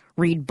like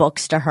read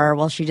books to her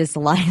while she just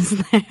lies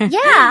there.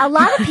 Yeah, a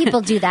lot of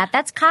people do that.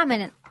 That's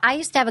common. I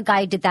used to have a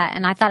guy who did that,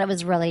 and I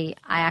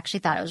actually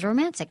thought it was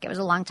romantic. It was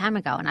a long time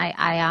ago, and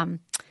I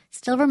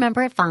still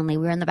remember it fondly.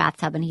 We were in the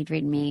bathtub, and he'd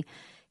read me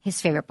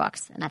his favorite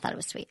books, and I thought it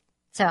was sweet.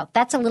 So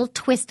that's a little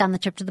twist on the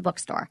trip to the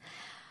bookstore.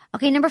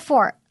 Okay, number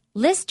 4,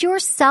 list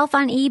yourself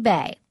on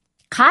eBay.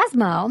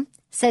 Cosmo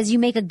says you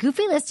make a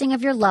goofy listing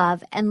of your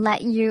love and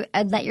let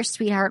your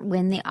sweetheart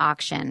win the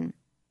auction.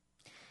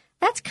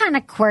 That's kind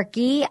of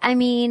quirky. I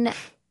mean,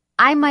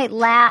 I might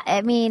laugh.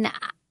 I mean,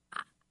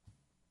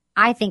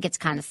 I think it's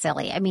kind of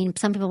silly. I mean,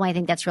 some people might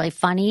think that's really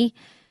funny.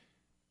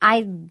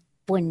 I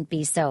wouldn't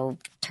be so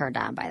turned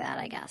on by that,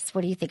 I guess.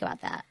 What do you think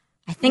about that?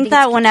 I think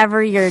that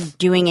whenever you're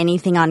doing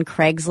anything on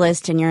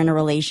Craigslist and you're in a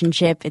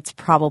relationship, it's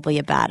probably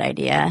a bad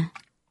idea.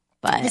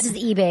 But this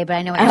is eBay, but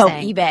I know what you're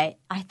saying. eBay.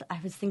 I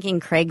was thinking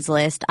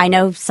Craigslist. I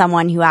know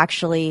someone who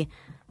actually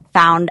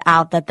found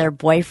out that their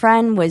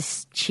boyfriend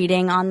was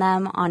cheating on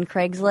them on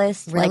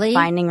Craigslist. Really? Like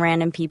finding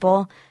random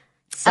people.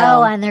 So,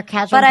 and they're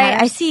casual. But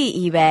I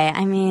see eBay.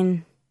 I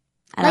mean,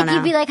 I don't know.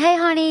 You'd be like, hey,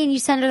 honey, and you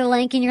send her the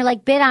link and you're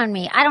like, bid on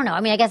me. I don't know.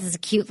 I mean, I guess it's a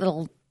cute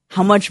little.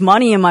 How much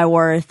money am I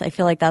worth? I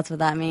feel like that's what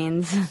that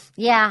means.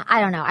 Yeah,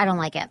 I don't know. I don't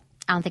like it.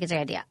 I don't think it's a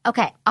good idea.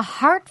 Okay, a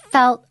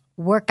heartfelt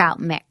workout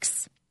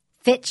mix.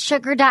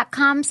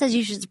 Fitsugar.com says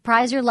you should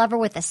surprise your lover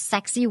with a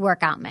sexy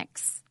workout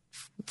mix.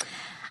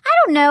 I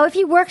don't know. If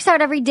he works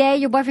out every day,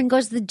 your boyfriend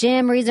goes to the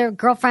gym, or he's a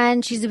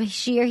girlfriend,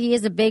 she or he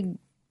is a big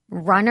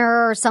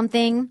runner or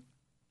something.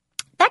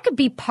 That could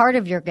be part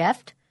of your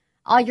gift.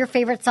 All your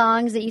favorite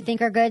songs that you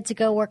think are good to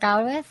go work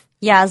out with.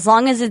 Yeah, as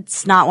long as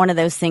it's not one of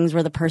those things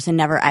where the person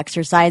never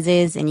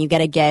exercises and you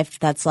get a gift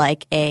that's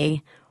like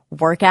a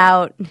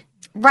workout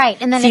right,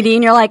 and then CD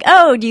and you're like,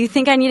 oh, do you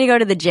think I need to go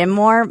to the gym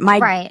more? My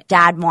right.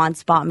 dad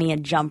once bought me a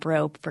jump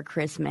rope for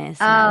Christmas.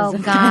 Oh,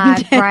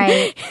 God,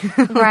 right,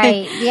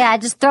 right. Yeah,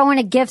 just throw in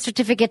a gift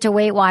certificate to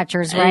Weight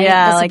Watchers, right?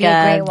 Yeah, this would like be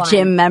a great one.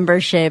 Gym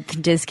membership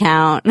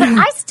discount. But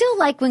I still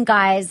like when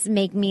guys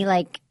make me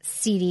like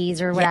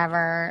CDs or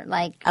whatever.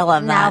 Like I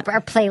love that. Or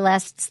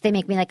playlists. They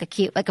make me like a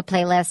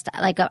playlist.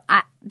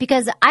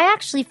 Because I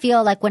actually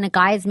feel like when a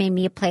guy has made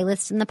me a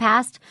playlist in the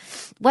past,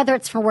 whether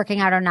it's for working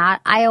out or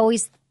not, I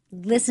always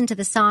listen to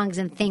the songs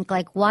and think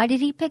like, why did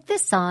he pick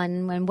this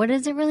song and what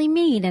does it really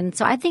mean? And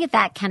so I think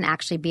that can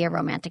actually be a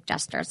romantic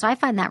gesture. So I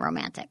find that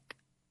romantic,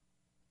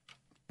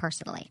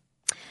 personally.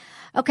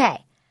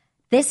 Okay,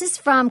 this is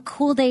from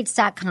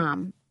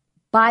cooldates.com.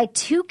 Buy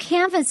 2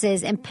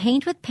 canvases and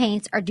paint with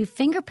paints, or do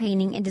finger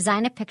painting and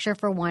design a picture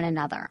for one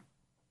another.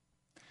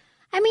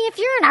 I mean, if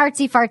you're an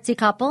artsy-fartsy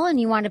couple and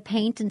you want to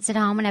paint and sit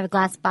home and have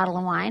a bottle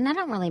of wine, I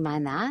don't really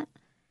mind that.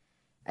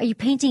 Are you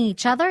painting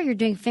each other? You're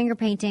doing finger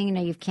painting and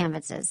you have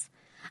canvases.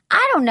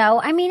 I don't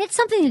know. I mean, it's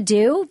something to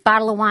do.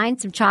 Bottle of wine,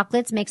 some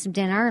chocolates, make some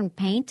dinner and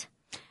paint.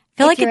 I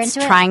feel like it's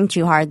trying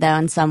too hard, though,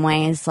 in some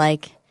ways,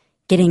 like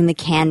getting the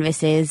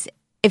canvases.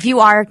 If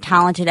you are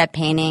talented at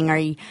painting or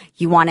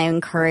you want to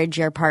encourage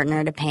your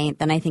partner to paint,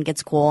 then I think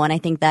it's cool. And I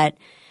think that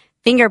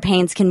finger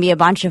paints can be a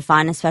bunch of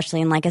fun,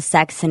 especially in like a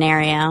sex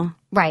scenario.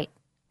 Right.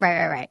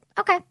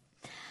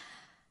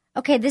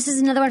 Okay, this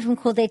is another one from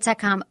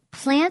cooldates.com.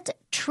 Plant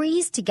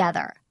trees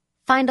together.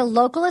 Find a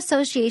local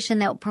association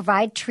that will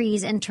provide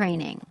trees and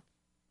training.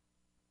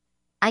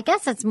 I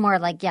guess that's more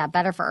like,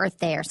 better for Earth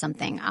Day or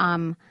something.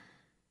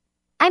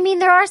 I mean,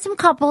 there are some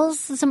couples,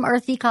 some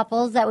earthy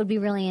couples that would be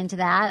really into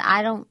that.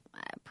 I don't,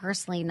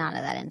 personally, not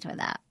that into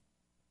that.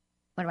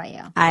 What about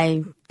you?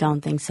 I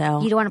don't think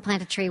so. You don't want to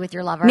plant a tree with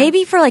your lover?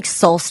 Maybe for like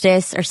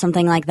solstice or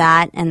something like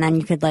that, and then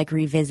you could like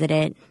revisit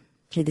it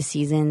through the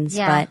seasons.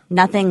 Yeah. But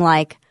nothing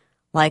like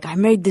I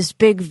made this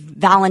big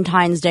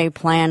Valentine's Day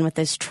plan with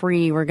this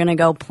tree. We're going to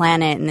go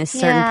plant it in this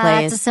certain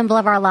place. It's a symbol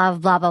of our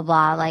love, blah, blah,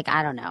 blah. Like,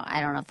 I don't know.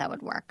 I don't know if that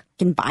would work.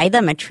 You can buy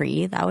them a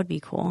tree. That would be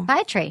cool. Buy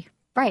a tree.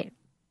 Right.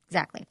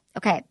 Exactly.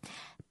 Okay.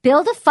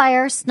 Build a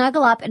fire,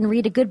 snuggle up, and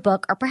read a good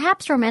book, or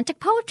perhaps romantic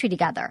poetry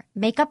together.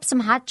 Make up some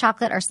hot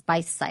chocolate or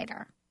spiced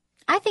cider.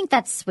 I think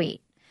that's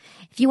sweet.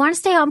 If you want to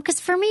stay home, because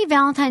for me,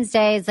 Valentine's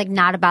Day is like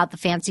not about the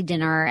fancy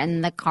dinner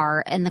and the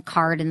card and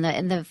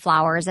the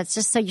flowers. It's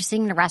just so you're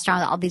sitting in a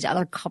restaurant with all these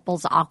other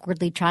couples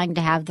awkwardly trying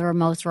to have the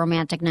most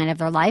romantic night of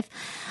their life.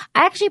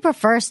 I actually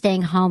prefer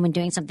staying home and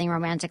doing something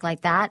romantic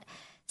like that.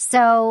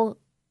 So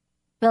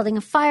building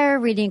a fire,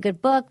 reading a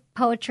good book,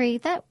 poetry,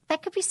 that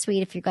could be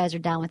sweet if you guys are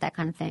down with that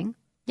kind of thing.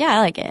 Yeah, I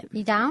like it.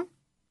 You down?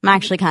 I'm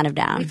actually kind of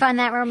down. You find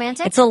that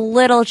romantic? It's a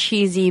little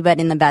cheesy, but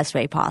in the best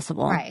way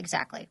possible. Right,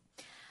 exactly.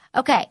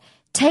 Okay.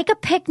 Take a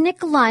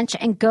picnic lunch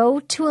and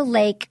go to a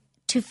lake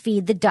to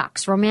feed the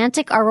ducks.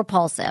 Romantic or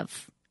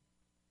repulsive?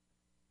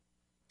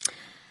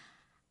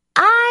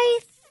 I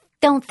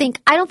don't think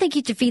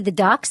you should feed the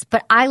ducks,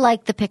 but I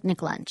like the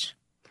picnic lunch.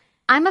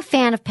 I'm a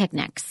fan of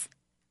picnics.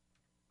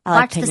 I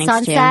like Watch the picnics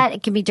sunset. too.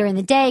 It can be during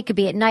the day. It could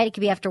be at night. It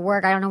could be after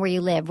work. I don't know where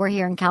you live. We're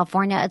here in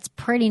California. It's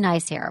pretty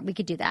nice here. We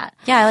could do that.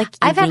 Yeah, I like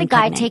I've had a evening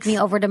guy picnics. take me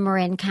over to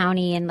Marin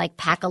County and like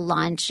pack a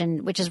lunch,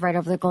 which is right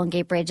over the Golden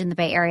Gate Bridge in the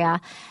Bay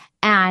Area.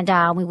 And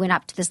we went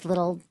up to this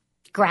little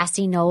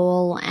grassy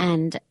knoll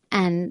and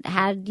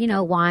had,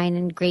 wine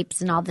and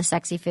grapes and all the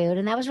sexy food.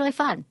 And that was really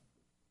fun.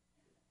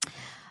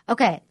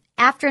 Okay.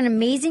 After an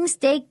amazing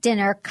steak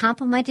dinner,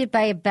 complimented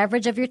by a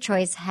beverage of your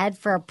choice, head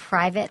for a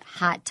private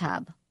hot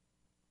tub.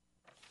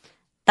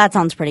 That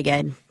sounds pretty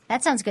good.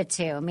 That sounds good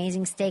too.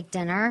 Amazing steak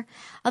dinner.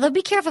 Although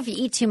be careful if you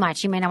eat too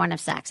much. You may not want to have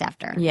sex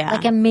after. Yeah.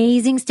 Like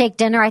amazing steak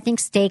dinner. I think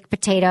steak,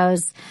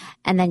 potatoes,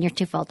 and then you're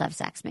too full to have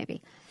sex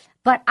maybe.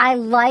 But I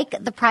like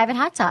the private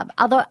hot tub.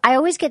 Although I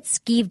always get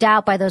skeeved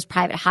out by those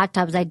private hot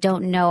tubs. I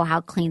don't know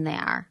how clean they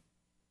are.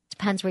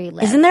 Depends where you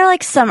live. Isn't there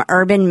like some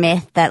urban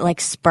myth that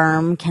like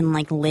sperm can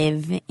like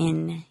live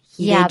in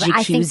heated but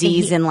I think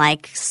jacuzzis and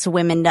like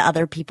swim into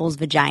other people's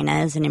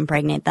vaginas and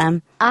impregnate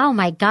them? Oh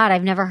my God,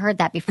 I've never heard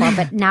that before,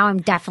 but now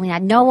I'm definitely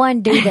not. No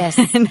one do this.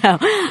 No,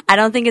 I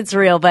don't think it's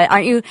real, but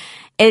aren't you?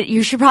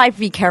 You should probably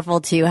be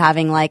careful too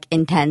having like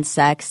intense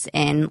sex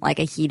in like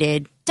a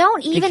heated.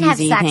 Don't even have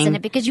jacuzzi sex thing. in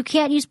it because you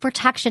can't use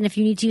protection if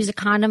you need to use a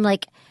condom.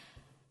 Like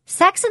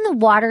sex in the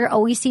water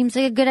always seems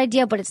like a good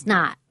idea, but it's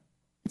not.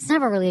 It's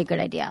never really a good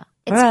idea.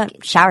 What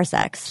about shower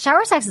sex?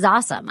 Shower sex is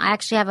awesome. I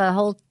actually have a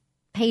whole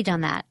page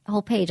on that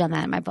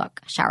in my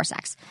book, Shower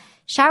Sex.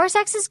 Shower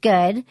sex is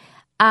good.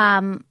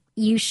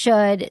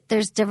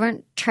 There's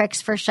different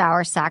tricks for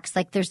shower sex.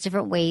 Like there's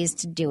different ways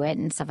to do it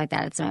and stuff like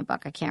that. It's in my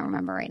book. I can't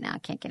remember right now. I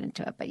can't get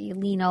into it. But you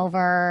lean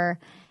over,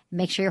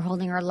 make sure you're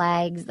holding her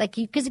legs.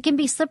 Because it can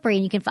be slippery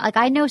and you can,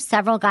 I know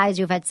several guys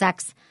who've had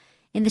sex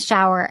in the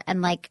shower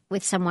and like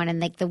with someone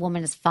and like the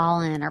woman has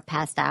fallen or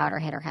passed out or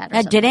hit her head or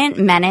something. Didn't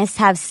Menace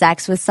have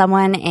sex with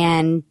someone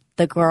and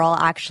the girl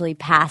actually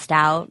passed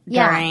out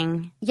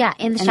during? Yeah,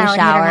 in the shower. And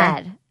hit her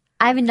head.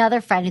 I have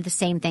another friend who the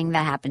same thing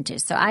that happened to.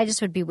 So I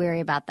just would be wary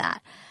about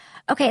that.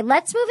 Okay,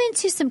 let's move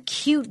into some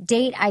cute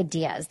date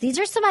ideas. These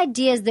are some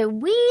ideas that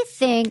we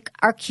think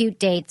are cute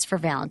dates for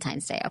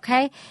Valentine's Day,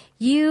 okay?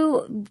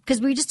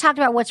 Because we just talked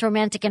about what's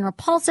romantic and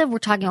repulsive. We're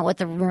talking about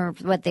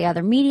what the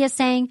other media is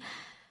saying.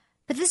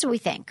 But this is what we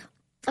think.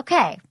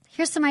 Okay,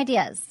 here's some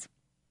ideas.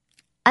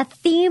 A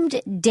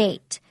themed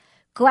date.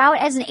 Go out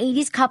as an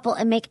 80s couple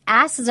and make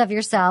asses of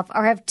yourself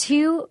or have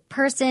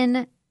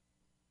two-person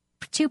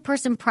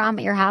prom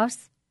at your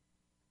house.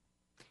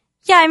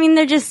 Yeah, I mean,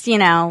 they're just,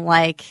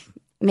 like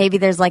maybe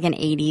there's like an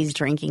 80s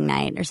drinking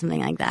night or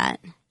something like that.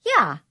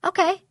 Yeah,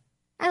 okay.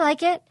 I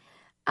like it.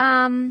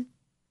 How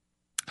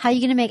are you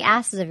going to make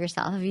asses of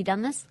yourself? Have you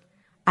done this?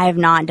 I have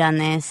not done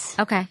this.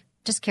 Okay.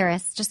 Just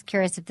curious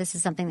if this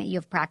is something that you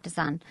have practiced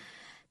on.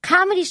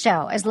 Comedy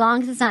show, as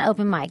long as it's not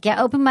open mic.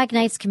 Yeah, open mic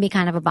nights can be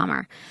kind of a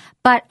bummer.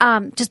 But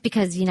just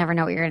because you never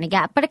know what you're going to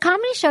get. But a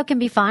comedy show can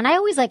be fun. I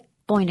always like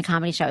going to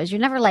comedy shows. You're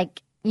never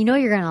like, you're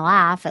going to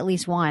laugh at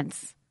least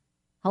once.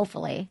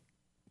 Hopefully.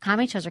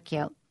 Comedy shows are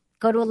cute.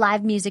 Go to a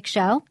live music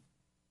show.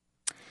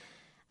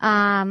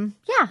 Yeah,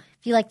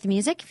 if you like the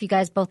music, if you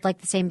guys both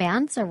like the same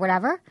bands or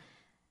whatever.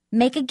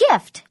 Make a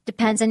gift.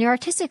 Depends on your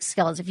artistic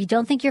skills. If you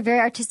don't think you're very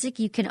artistic,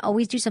 you can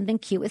always do something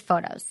cute with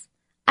photos.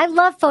 I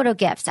love photo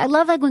gifts. I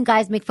love like when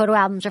guys make photo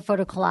albums or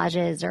photo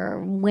collages or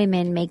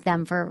women make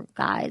them for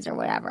guys or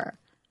whatever.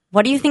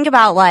 What do you think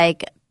about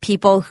like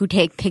people who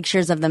take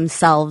pictures of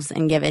themselves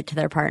and give it to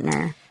their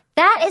partner?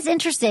 That is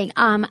interesting.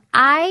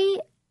 I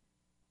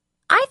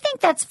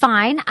think that's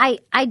fine.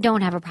 I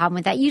don't have a problem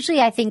with that.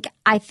 Usually I think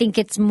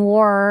it's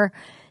more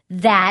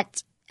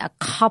that a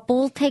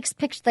couple takes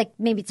pictures, like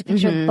maybe it's a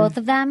picture of both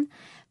of them.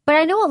 But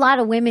I know a lot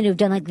of women who've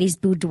done like these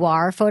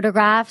boudoir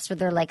photographs where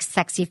they're like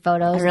sexy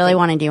photos. I really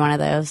want to do one of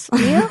those.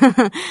 Do you?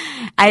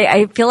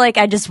 I feel like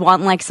I just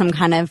want like some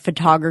kind of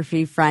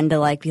photography friend to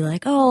like be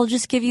like, oh, I'll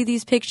just give you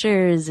these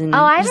pictures and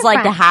just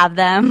like to have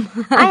them.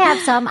 I have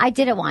some. I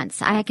did it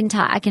once. I can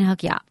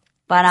hook you up.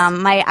 But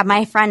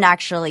my friend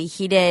actually,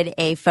 he did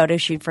a photo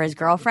shoot for his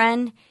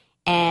girlfriend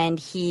and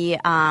he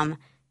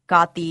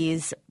got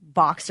these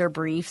boxer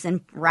briefs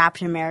and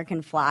wrapped an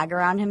American flag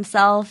around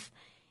himself.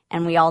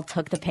 And we all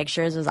took the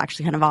pictures. It was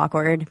actually kind of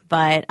awkward.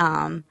 But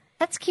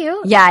That's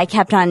cute. Yeah, I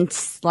kept on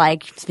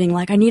being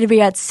like, I need to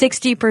be at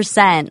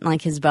 60%,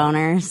 like his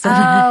boner. So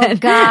Oh,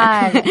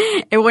 God.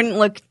 it wouldn't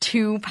look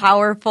too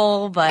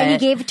powerful, but. And you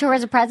gave it to her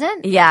as a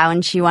present? Yeah,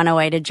 when she went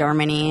away to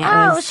Germany.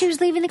 She was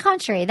leaving the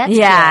country. That's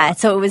cute.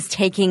 So it was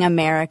taking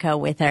America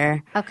with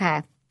her.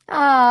 Okay.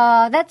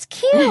 Oh, that's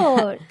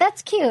cute.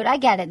 That's cute. I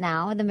get it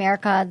now. With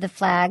America, the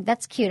flag.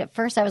 That's cute. At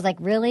first, I was like,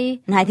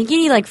 really? And I think you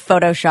need like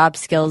Photoshop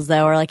skills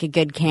though, or like a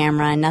good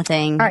camera.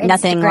 Nothing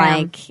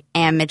like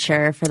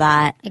amateur for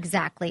that.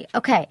 Exactly.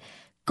 Okay.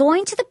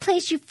 Going to the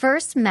place you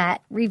first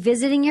met,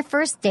 revisiting your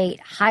first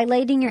date,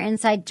 highlighting your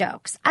inside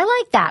jokes. I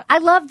like that. I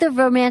love the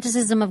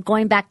romanticism of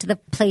going back to the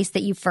place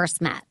that you first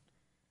met.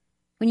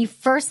 When you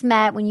first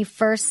met, when you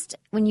first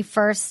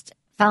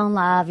fell in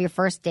love, your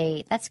first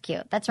date. That's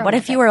cute. That's romantic.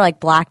 What if you were like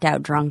blacked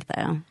out drunk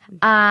though?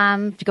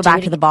 Go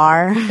back to the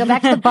bar. Go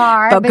back to the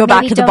bar. Go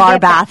back to the bar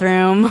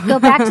bathroom. Go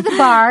back to the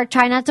bar.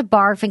 Try not to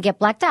barf and get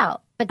blacked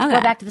out. But go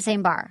back to the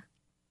same bar.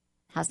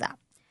 How's that?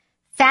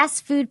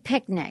 Fast food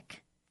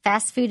picnic.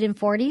 Fast food in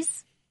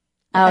 40s?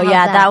 Oh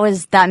yeah,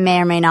 that may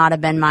or may not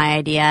have been my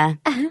idea.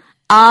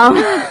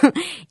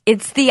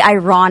 It's the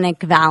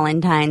ironic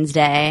Valentine's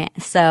Day.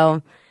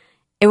 So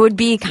it would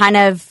be kind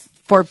of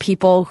for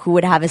people who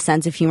would have a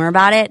sense of humor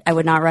about it. I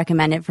would not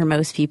recommend it for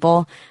most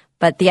people.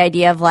 But the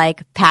idea of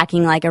like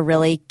packing like a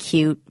really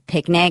cute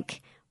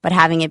picnic, but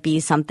having it be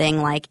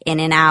something like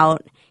in and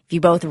out. If you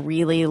both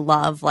really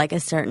love like a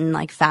certain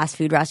like fast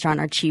food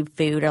restaurant or cheap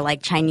food or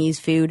like Chinese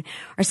food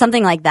or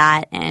something like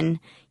that. And,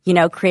 you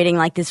know, creating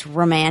like this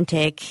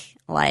romantic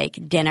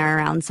like dinner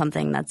around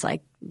something that's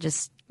like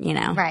just, you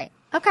know. Right.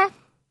 Okay.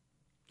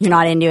 You're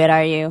not into it,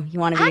 are you? You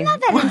want to be? I'm not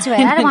that into it.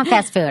 I don't want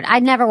fast food. I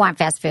never want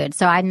fast food,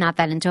 so I'm not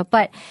that into it.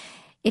 But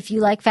if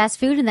you like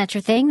fast food and that's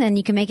your thing, then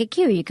you can make it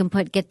cute. You can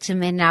get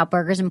some In-N-Out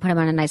burgers and put them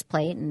on a nice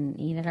plate and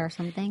eat it or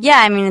something. Yeah,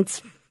 I mean,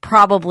 it's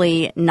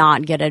probably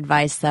not good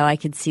advice, though. I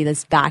could see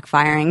this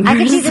backfiring. I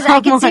could see this.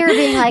 I could see her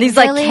being like, these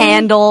really? Like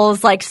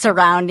candles like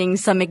surrounding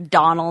some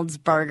McDonald's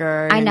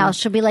burger. I know.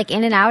 She'll be like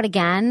In-N-Out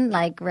again.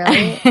 Like,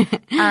 really?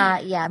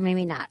 Yeah,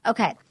 maybe not.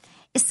 Okay.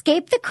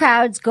 Escape the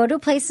crowds, go to a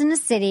place in the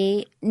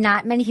city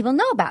not many people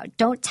know about.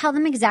 Don't tell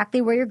them exactly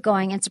where you're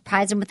going and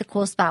surprise them with a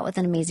cool spot with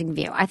an amazing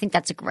view. I think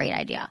that's a great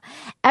idea.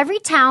 Every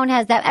town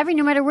has that.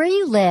 No matter where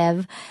you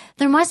live,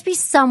 there must be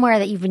somewhere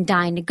that you've been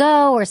dying to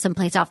go or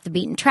someplace off the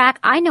beaten track.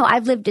 I know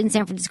I've lived in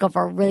San Francisco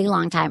for a really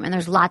long time, and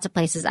there's lots of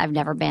places I've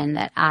never been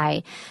that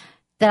I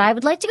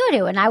would like to go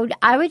to. And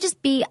I would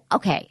just be,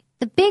 okay,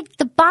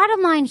 the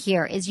bottom line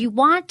here is you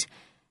want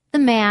the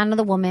man or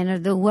the woman or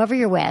whoever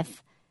you're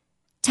with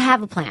to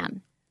have a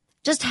plan.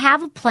 Just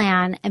have a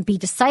plan and be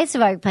decisive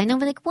about your plan. Don't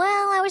be like,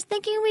 well, I was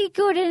thinking we could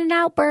go to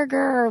In-N-Out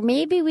burger, or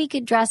maybe we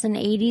could dress in the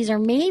 80s, or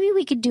maybe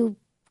we could do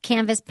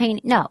canvas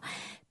painting. No.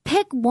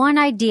 Pick one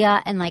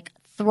idea and like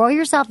throw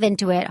yourself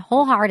into it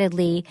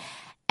wholeheartedly,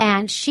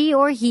 and she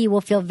or he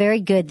will feel very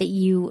good that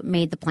you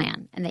made the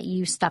plan and that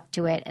you stuck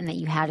to it and that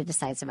you had a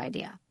decisive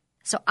idea.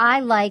 So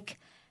I like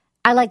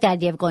the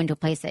idea of going to a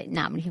place that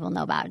not many people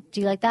know about. Do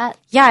you like that?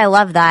 Yeah, I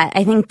love that.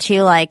 I think,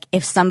 too, like,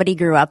 if somebody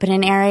grew up in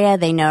an area,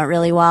 they know it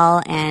really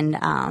well. And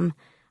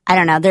I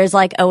don't know, there's,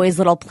 like, always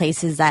little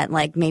places that,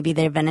 like, maybe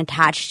they've been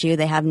attached to,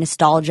 they have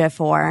nostalgia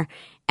for.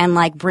 And,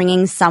 like,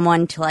 bringing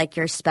someone to, like,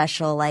 your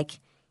special, like,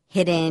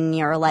 hidden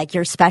or, like,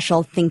 your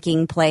special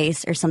thinking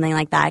place or something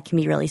like that can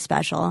be really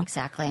special.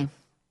 Exactly.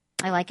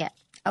 I like it.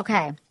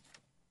 Okay.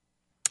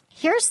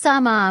 Here's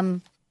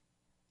some,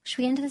 should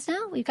we get into this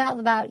now? We've got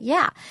about,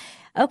 yeah.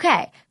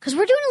 Okay, because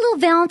we're doing a little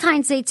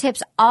Valentine's Day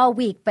tips all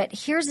week, but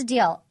here's the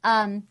deal.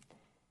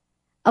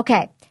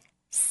 Okay,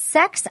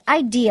 sex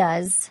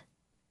ideas.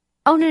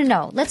 Oh,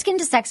 no. Let's get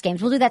into sex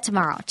games. We'll do that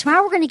tomorrow.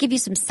 Tomorrow we're going to give you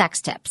some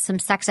sex tips, some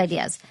sex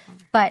ideas.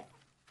 But,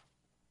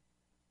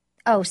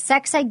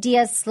 sex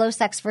ideas, slow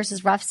sex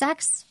versus rough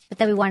sex? But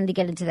then we wanted to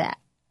get into that.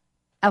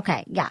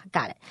 Okay, yeah,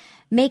 got it.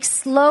 Make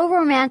slow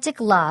romantic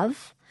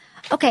love.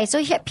 Okay,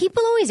 so here,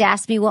 people always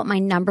ask me what my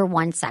number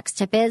one sex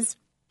tip is.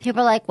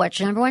 People are like, what's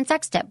your number one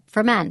sex tip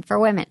for men, for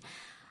women?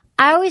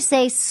 I always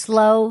say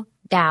slow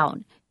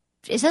down.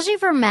 Especially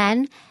for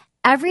men,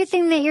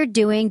 everything that you're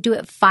doing, do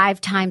it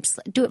 5 times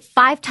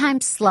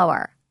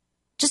slower.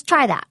 Just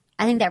try that.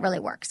 I think that really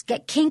works.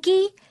 Get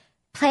kinky,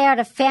 play out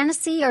a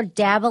fantasy, or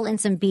dabble in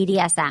some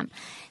BDSM.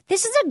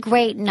 This is a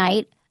great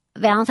night,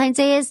 Valentine's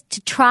Day is,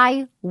 to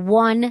try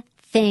one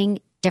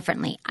thing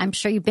differently. I'm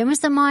sure you've been with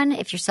someone.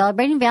 If you're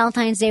celebrating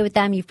Valentine's Day with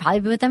them, you've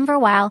probably been with them for a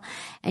while,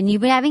 and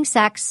you've been having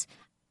sex.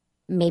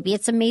 Maybe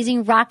it's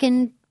amazing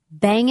rockin',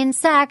 banging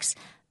sex,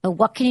 but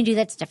what can you do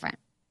that's different?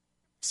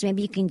 So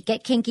maybe you can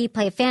get kinky,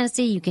 play a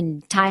fantasy, you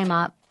can tie them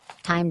up,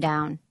 tie them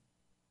down,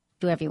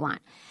 do whatever you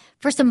want.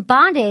 For some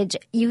bondage,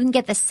 you can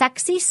get the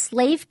Sexy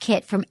Slave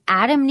Kit from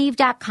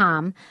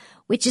AdamandEve.com,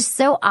 which is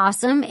so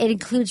awesome. It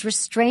includes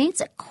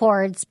restraints,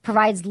 cords,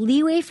 provides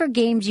leeway for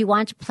games you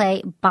want to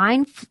play,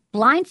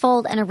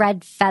 blindfold, and a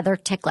red feather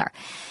tickler.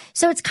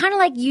 So it's kind of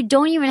like you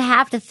don't even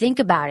have to think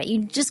about it.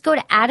 You just go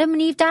to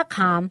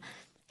AdamandEve.com.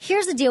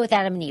 Here's the deal with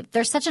Adam and Eve.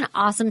 They're such an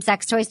awesome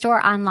sex toy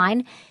store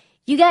online.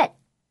 You get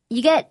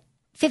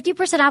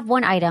 50% off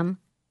one item.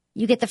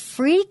 You get the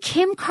free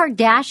Kim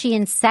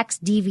Kardashian sex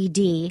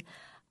DVD,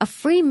 a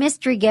free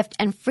mystery gift,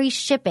 and free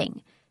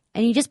shipping.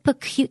 And you just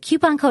put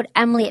coupon code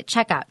Emily at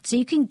checkout. So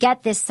you can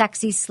get this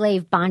sexy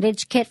slave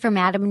bondage kit from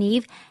Adam and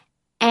Eve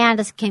and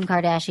a Kim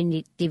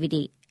Kardashian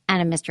DVD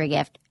and a mystery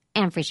gift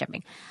and free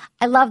shipping.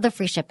 I love the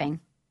free shipping.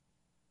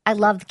 I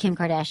love the Kim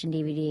Kardashian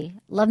DVD.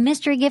 Love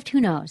mystery gift,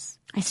 who knows?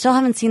 I still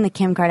haven't seen the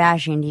Kim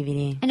Kardashian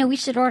DVD. I know, we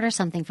should order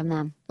something from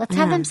them. Let's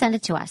have them send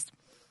it to us.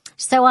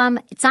 So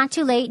it's not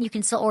too late. You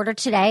can still order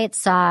today.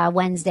 It's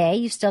Wednesday.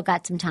 You've still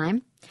got some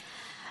time.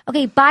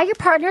 Okay, buy your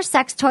partner a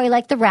sex toy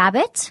like the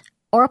rabbit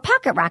or a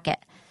pocket rocket.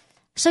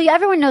 So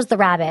everyone knows the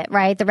rabbit,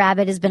 right? The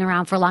rabbit has been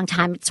around for a long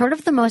time. It's sort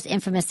of the most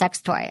infamous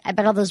sex toy. I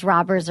bet all those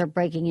robbers are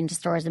breaking into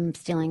stores and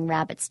stealing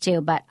rabbits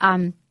too. But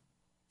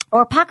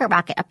or a pocket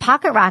rocket. A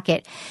pocket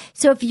rocket.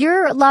 So if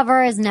your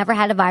lover has never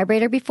had a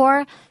vibrator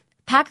before,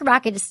 pocket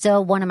rocket is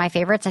still one of my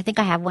favorites. I think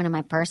I have one in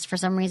my purse for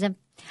some reason.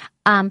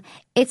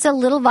 It's a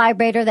little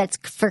vibrator that's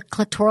for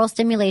clitoral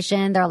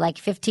stimulation. They're like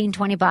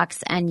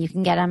 $15-20 and you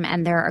can get them,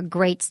 and they're a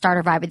great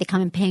starter vibrator. They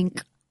come in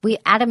pink.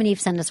 Adam and Eve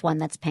send us one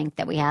that's pink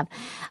that we have.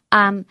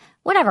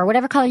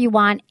 Whatever color you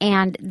want,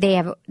 and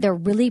they're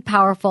really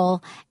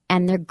powerful,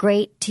 and they're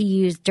great to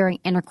use during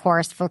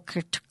intercourse for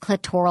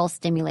clitoral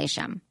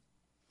stimulation.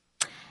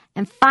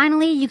 And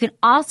finally, you can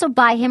also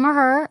buy him or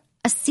her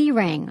a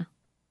C-ring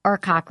or a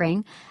cock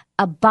ring,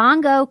 a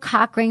bongo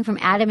cock ring from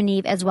Adam and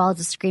Eve, as well as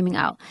a screaming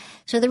O.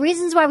 So the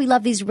reasons why we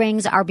love these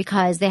rings are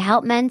because they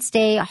help men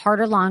stay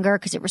harder longer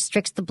because it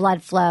restricts the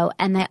blood flow,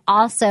 and they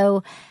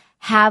also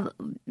have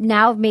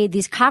now made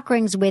these cock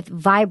rings with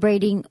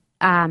vibrating,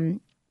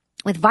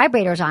 with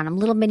vibrators on them,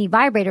 little mini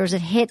vibrators that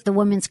hit the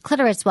woman's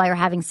clitoris while you're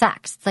having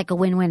sex. It's like a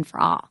win-win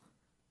for all.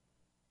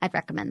 I'd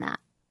recommend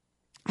that.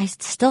 I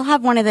still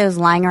have one of those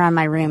lying around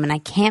my room, and I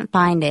can't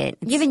find it.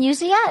 You haven't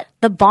used it yet?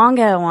 The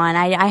bongo one.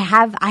 I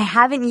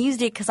haven't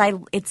used it because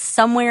it's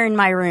somewhere in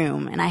my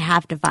room, and I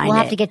have to find it. We'll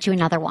have to get you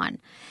another one.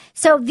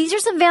 So these are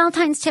some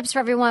Valentine's tips for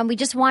everyone. We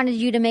just wanted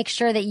you to make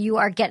sure that you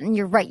are getting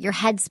your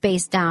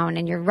headspace down,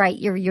 and you're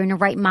in the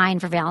right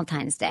mind for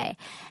Valentine's Day.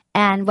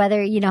 And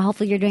whether,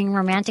 hopefully you're doing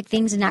romantic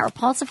things and not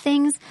repulsive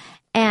things.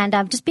 And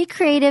just be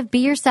creative, be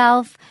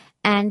yourself,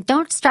 and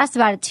don't stress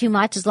about it too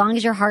much as long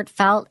as you're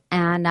heartfelt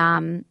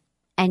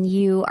and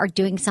you are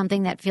doing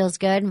something that feels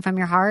good and from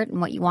your heart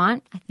and what you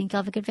want. I think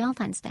you'll have a good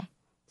Valentine's Day.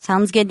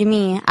 Sounds good to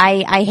me.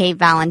 I hate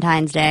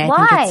Valentine's Day.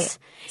 Why? I think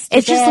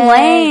it's just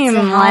lame. It's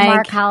a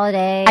Hallmark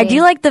holiday. I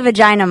do like the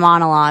vagina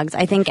monologues.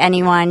 I think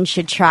anyone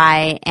should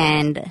try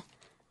and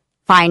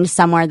find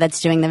somewhere that's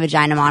doing the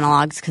vagina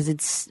monologues because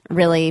it's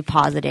really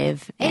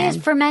positive. It is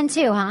for men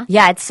too, huh?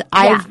 Yeah,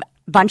 a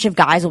bunch of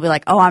guys will be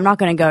like, oh, I'm not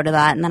going to go to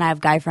that. And then I have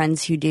guy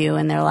friends who do,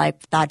 and they're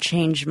like, that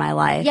changed my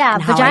life. Yeah,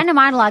 vagina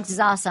monologues is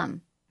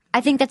awesome. I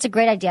think that's a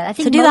great idea. I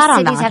think so do most that on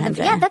cities have Valentine's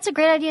them. Day. Yeah, that's a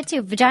great idea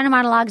too. Vagina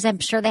monologues, I'm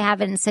sure they have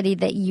it in a city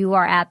that you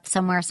are at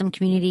somewhere. Some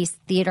community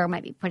theater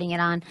might be putting it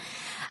on.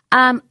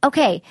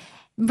 Okay.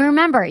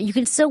 Remember, you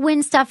can still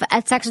win stuff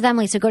at Sex with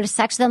Emily. So go to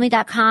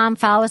sexwithemily.com.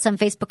 Follow us on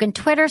Facebook and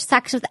Twitter,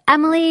 Sex with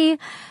Emily.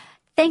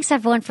 Thanks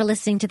everyone for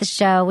listening to the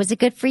show. Was it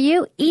good for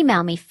you?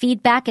 Email me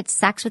feedback at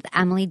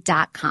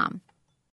sexwithemily.com.